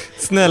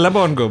 Snälla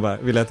barngubbar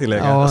vill jag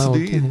tillägga. Ja, alltså,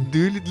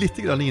 du är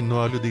lite grann inne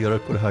och alluderar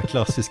på det här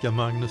klassiska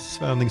Magnus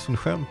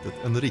Svenningsson-skämtet.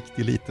 En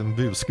riktig liten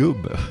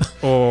busgubbe.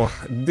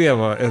 Det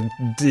var en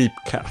deep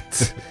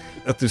cut.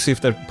 Att du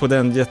syftar på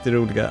den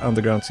jätteroliga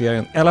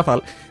underground-serien. I alla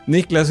fall,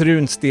 Niklas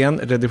Runsten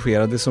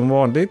redigerade som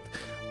vanligt.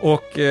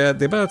 Och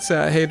det är bara att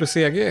säga hej då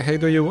CG, hej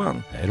då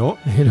Johan. Hej då.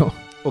 Hej då.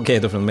 Och hej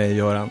då från mig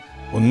Göran.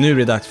 Och nu är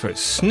det dags för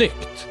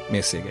Snyggt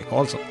med CG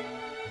Karlsson.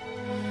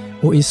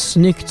 Och i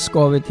snyggt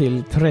ska vi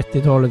till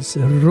 30-talets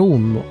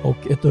Rom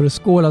och Ettore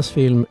Scolas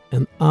film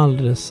En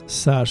alldeles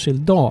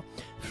särskild dag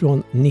från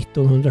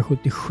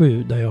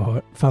 1977 där jag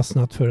har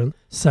fastnat för en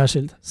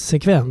särskild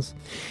sekvens.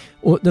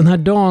 Och den här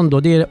dagen då,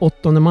 det är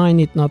 8 maj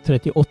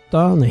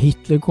 1938 när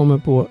Hitler kommer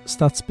på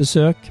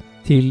statsbesök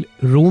till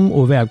Rom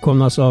och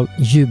välkomnas av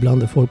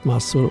jublande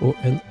folkmassor och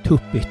en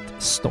tuppigt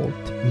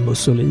stolt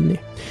Mussolini.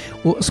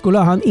 Och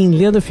Scola han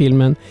inleder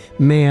filmen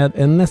med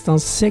en nästan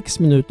 6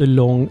 minuter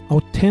lång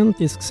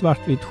autentisk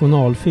svartvit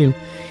journalfilm.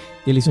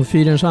 Det är liksom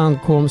fyrens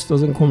ankomst och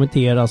sen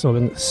kommenteras av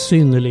en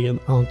synnerligen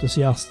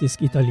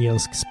entusiastisk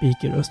italiensk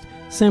speakerröst.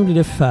 Sen blir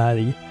det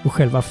färg och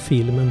själva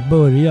filmen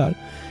börjar.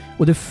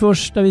 Och det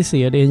första vi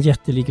ser det är en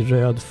jättelik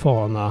röd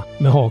fana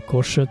med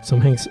hakkorset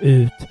som hängs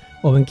ut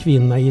av en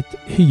kvinna i ett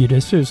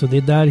hyreshus och det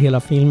är där hela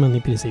filmen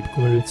i princip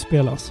kommer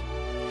utspelas.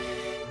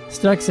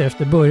 Strax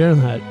efter börjar den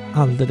här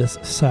alldeles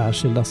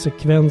särskilda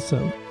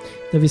sekvensen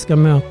där vi ska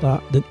möta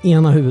den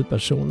ena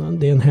huvudpersonen.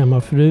 Det är en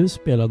hemmafru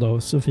spelad av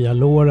Sophia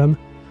Loren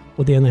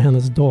och det är när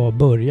hennes dag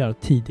börjar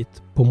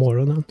tidigt på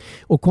morgonen.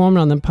 Och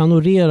kameran den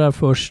panorerar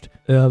först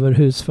över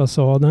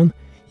husfasaden.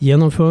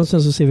 Genom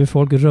fönstren så ser vi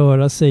folk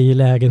röra sig i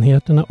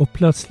lägenheterna och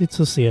plötsligt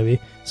så ser vi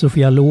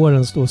Sophia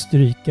Loren stå och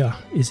stryka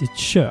i sitt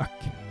kök.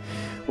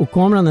 Och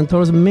kameran den tar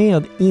oss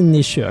med in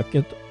i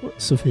köket.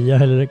 Sofia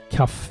häller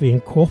kaffe i en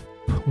kopp.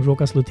 Hon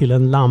råkar slå till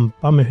en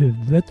lampa med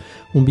huvudet.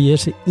 Hon beger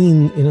sig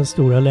in i den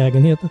stora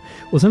lägenheten.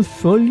 Och sen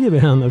följer vi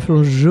henne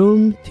från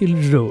rum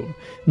till rum.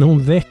 När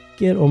hon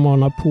väcker och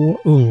manar på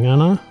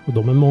ungarna, och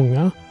de är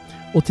många.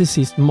 Och till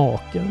sist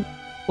maken.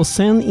 Och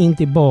sen in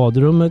till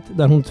badrummet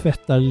där hon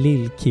tvättar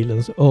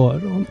lillkillens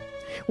öron.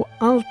 Och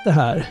allt det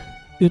här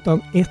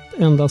utan ett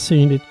enda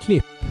synligt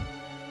klipp.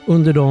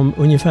 Under de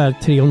ungefär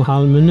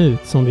 3,5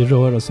 minuter som vi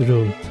rör oss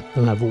runt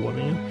den här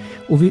våningen.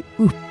 Och vi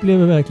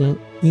upplever verkligen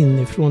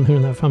inifrån hur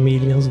den här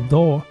familjens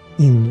dag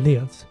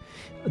inleds.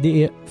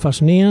 Det är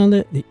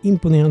fascinerande, det är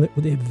imponerande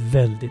och det är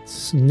väldigt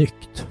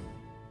snyggt.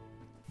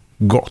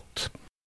 Gott.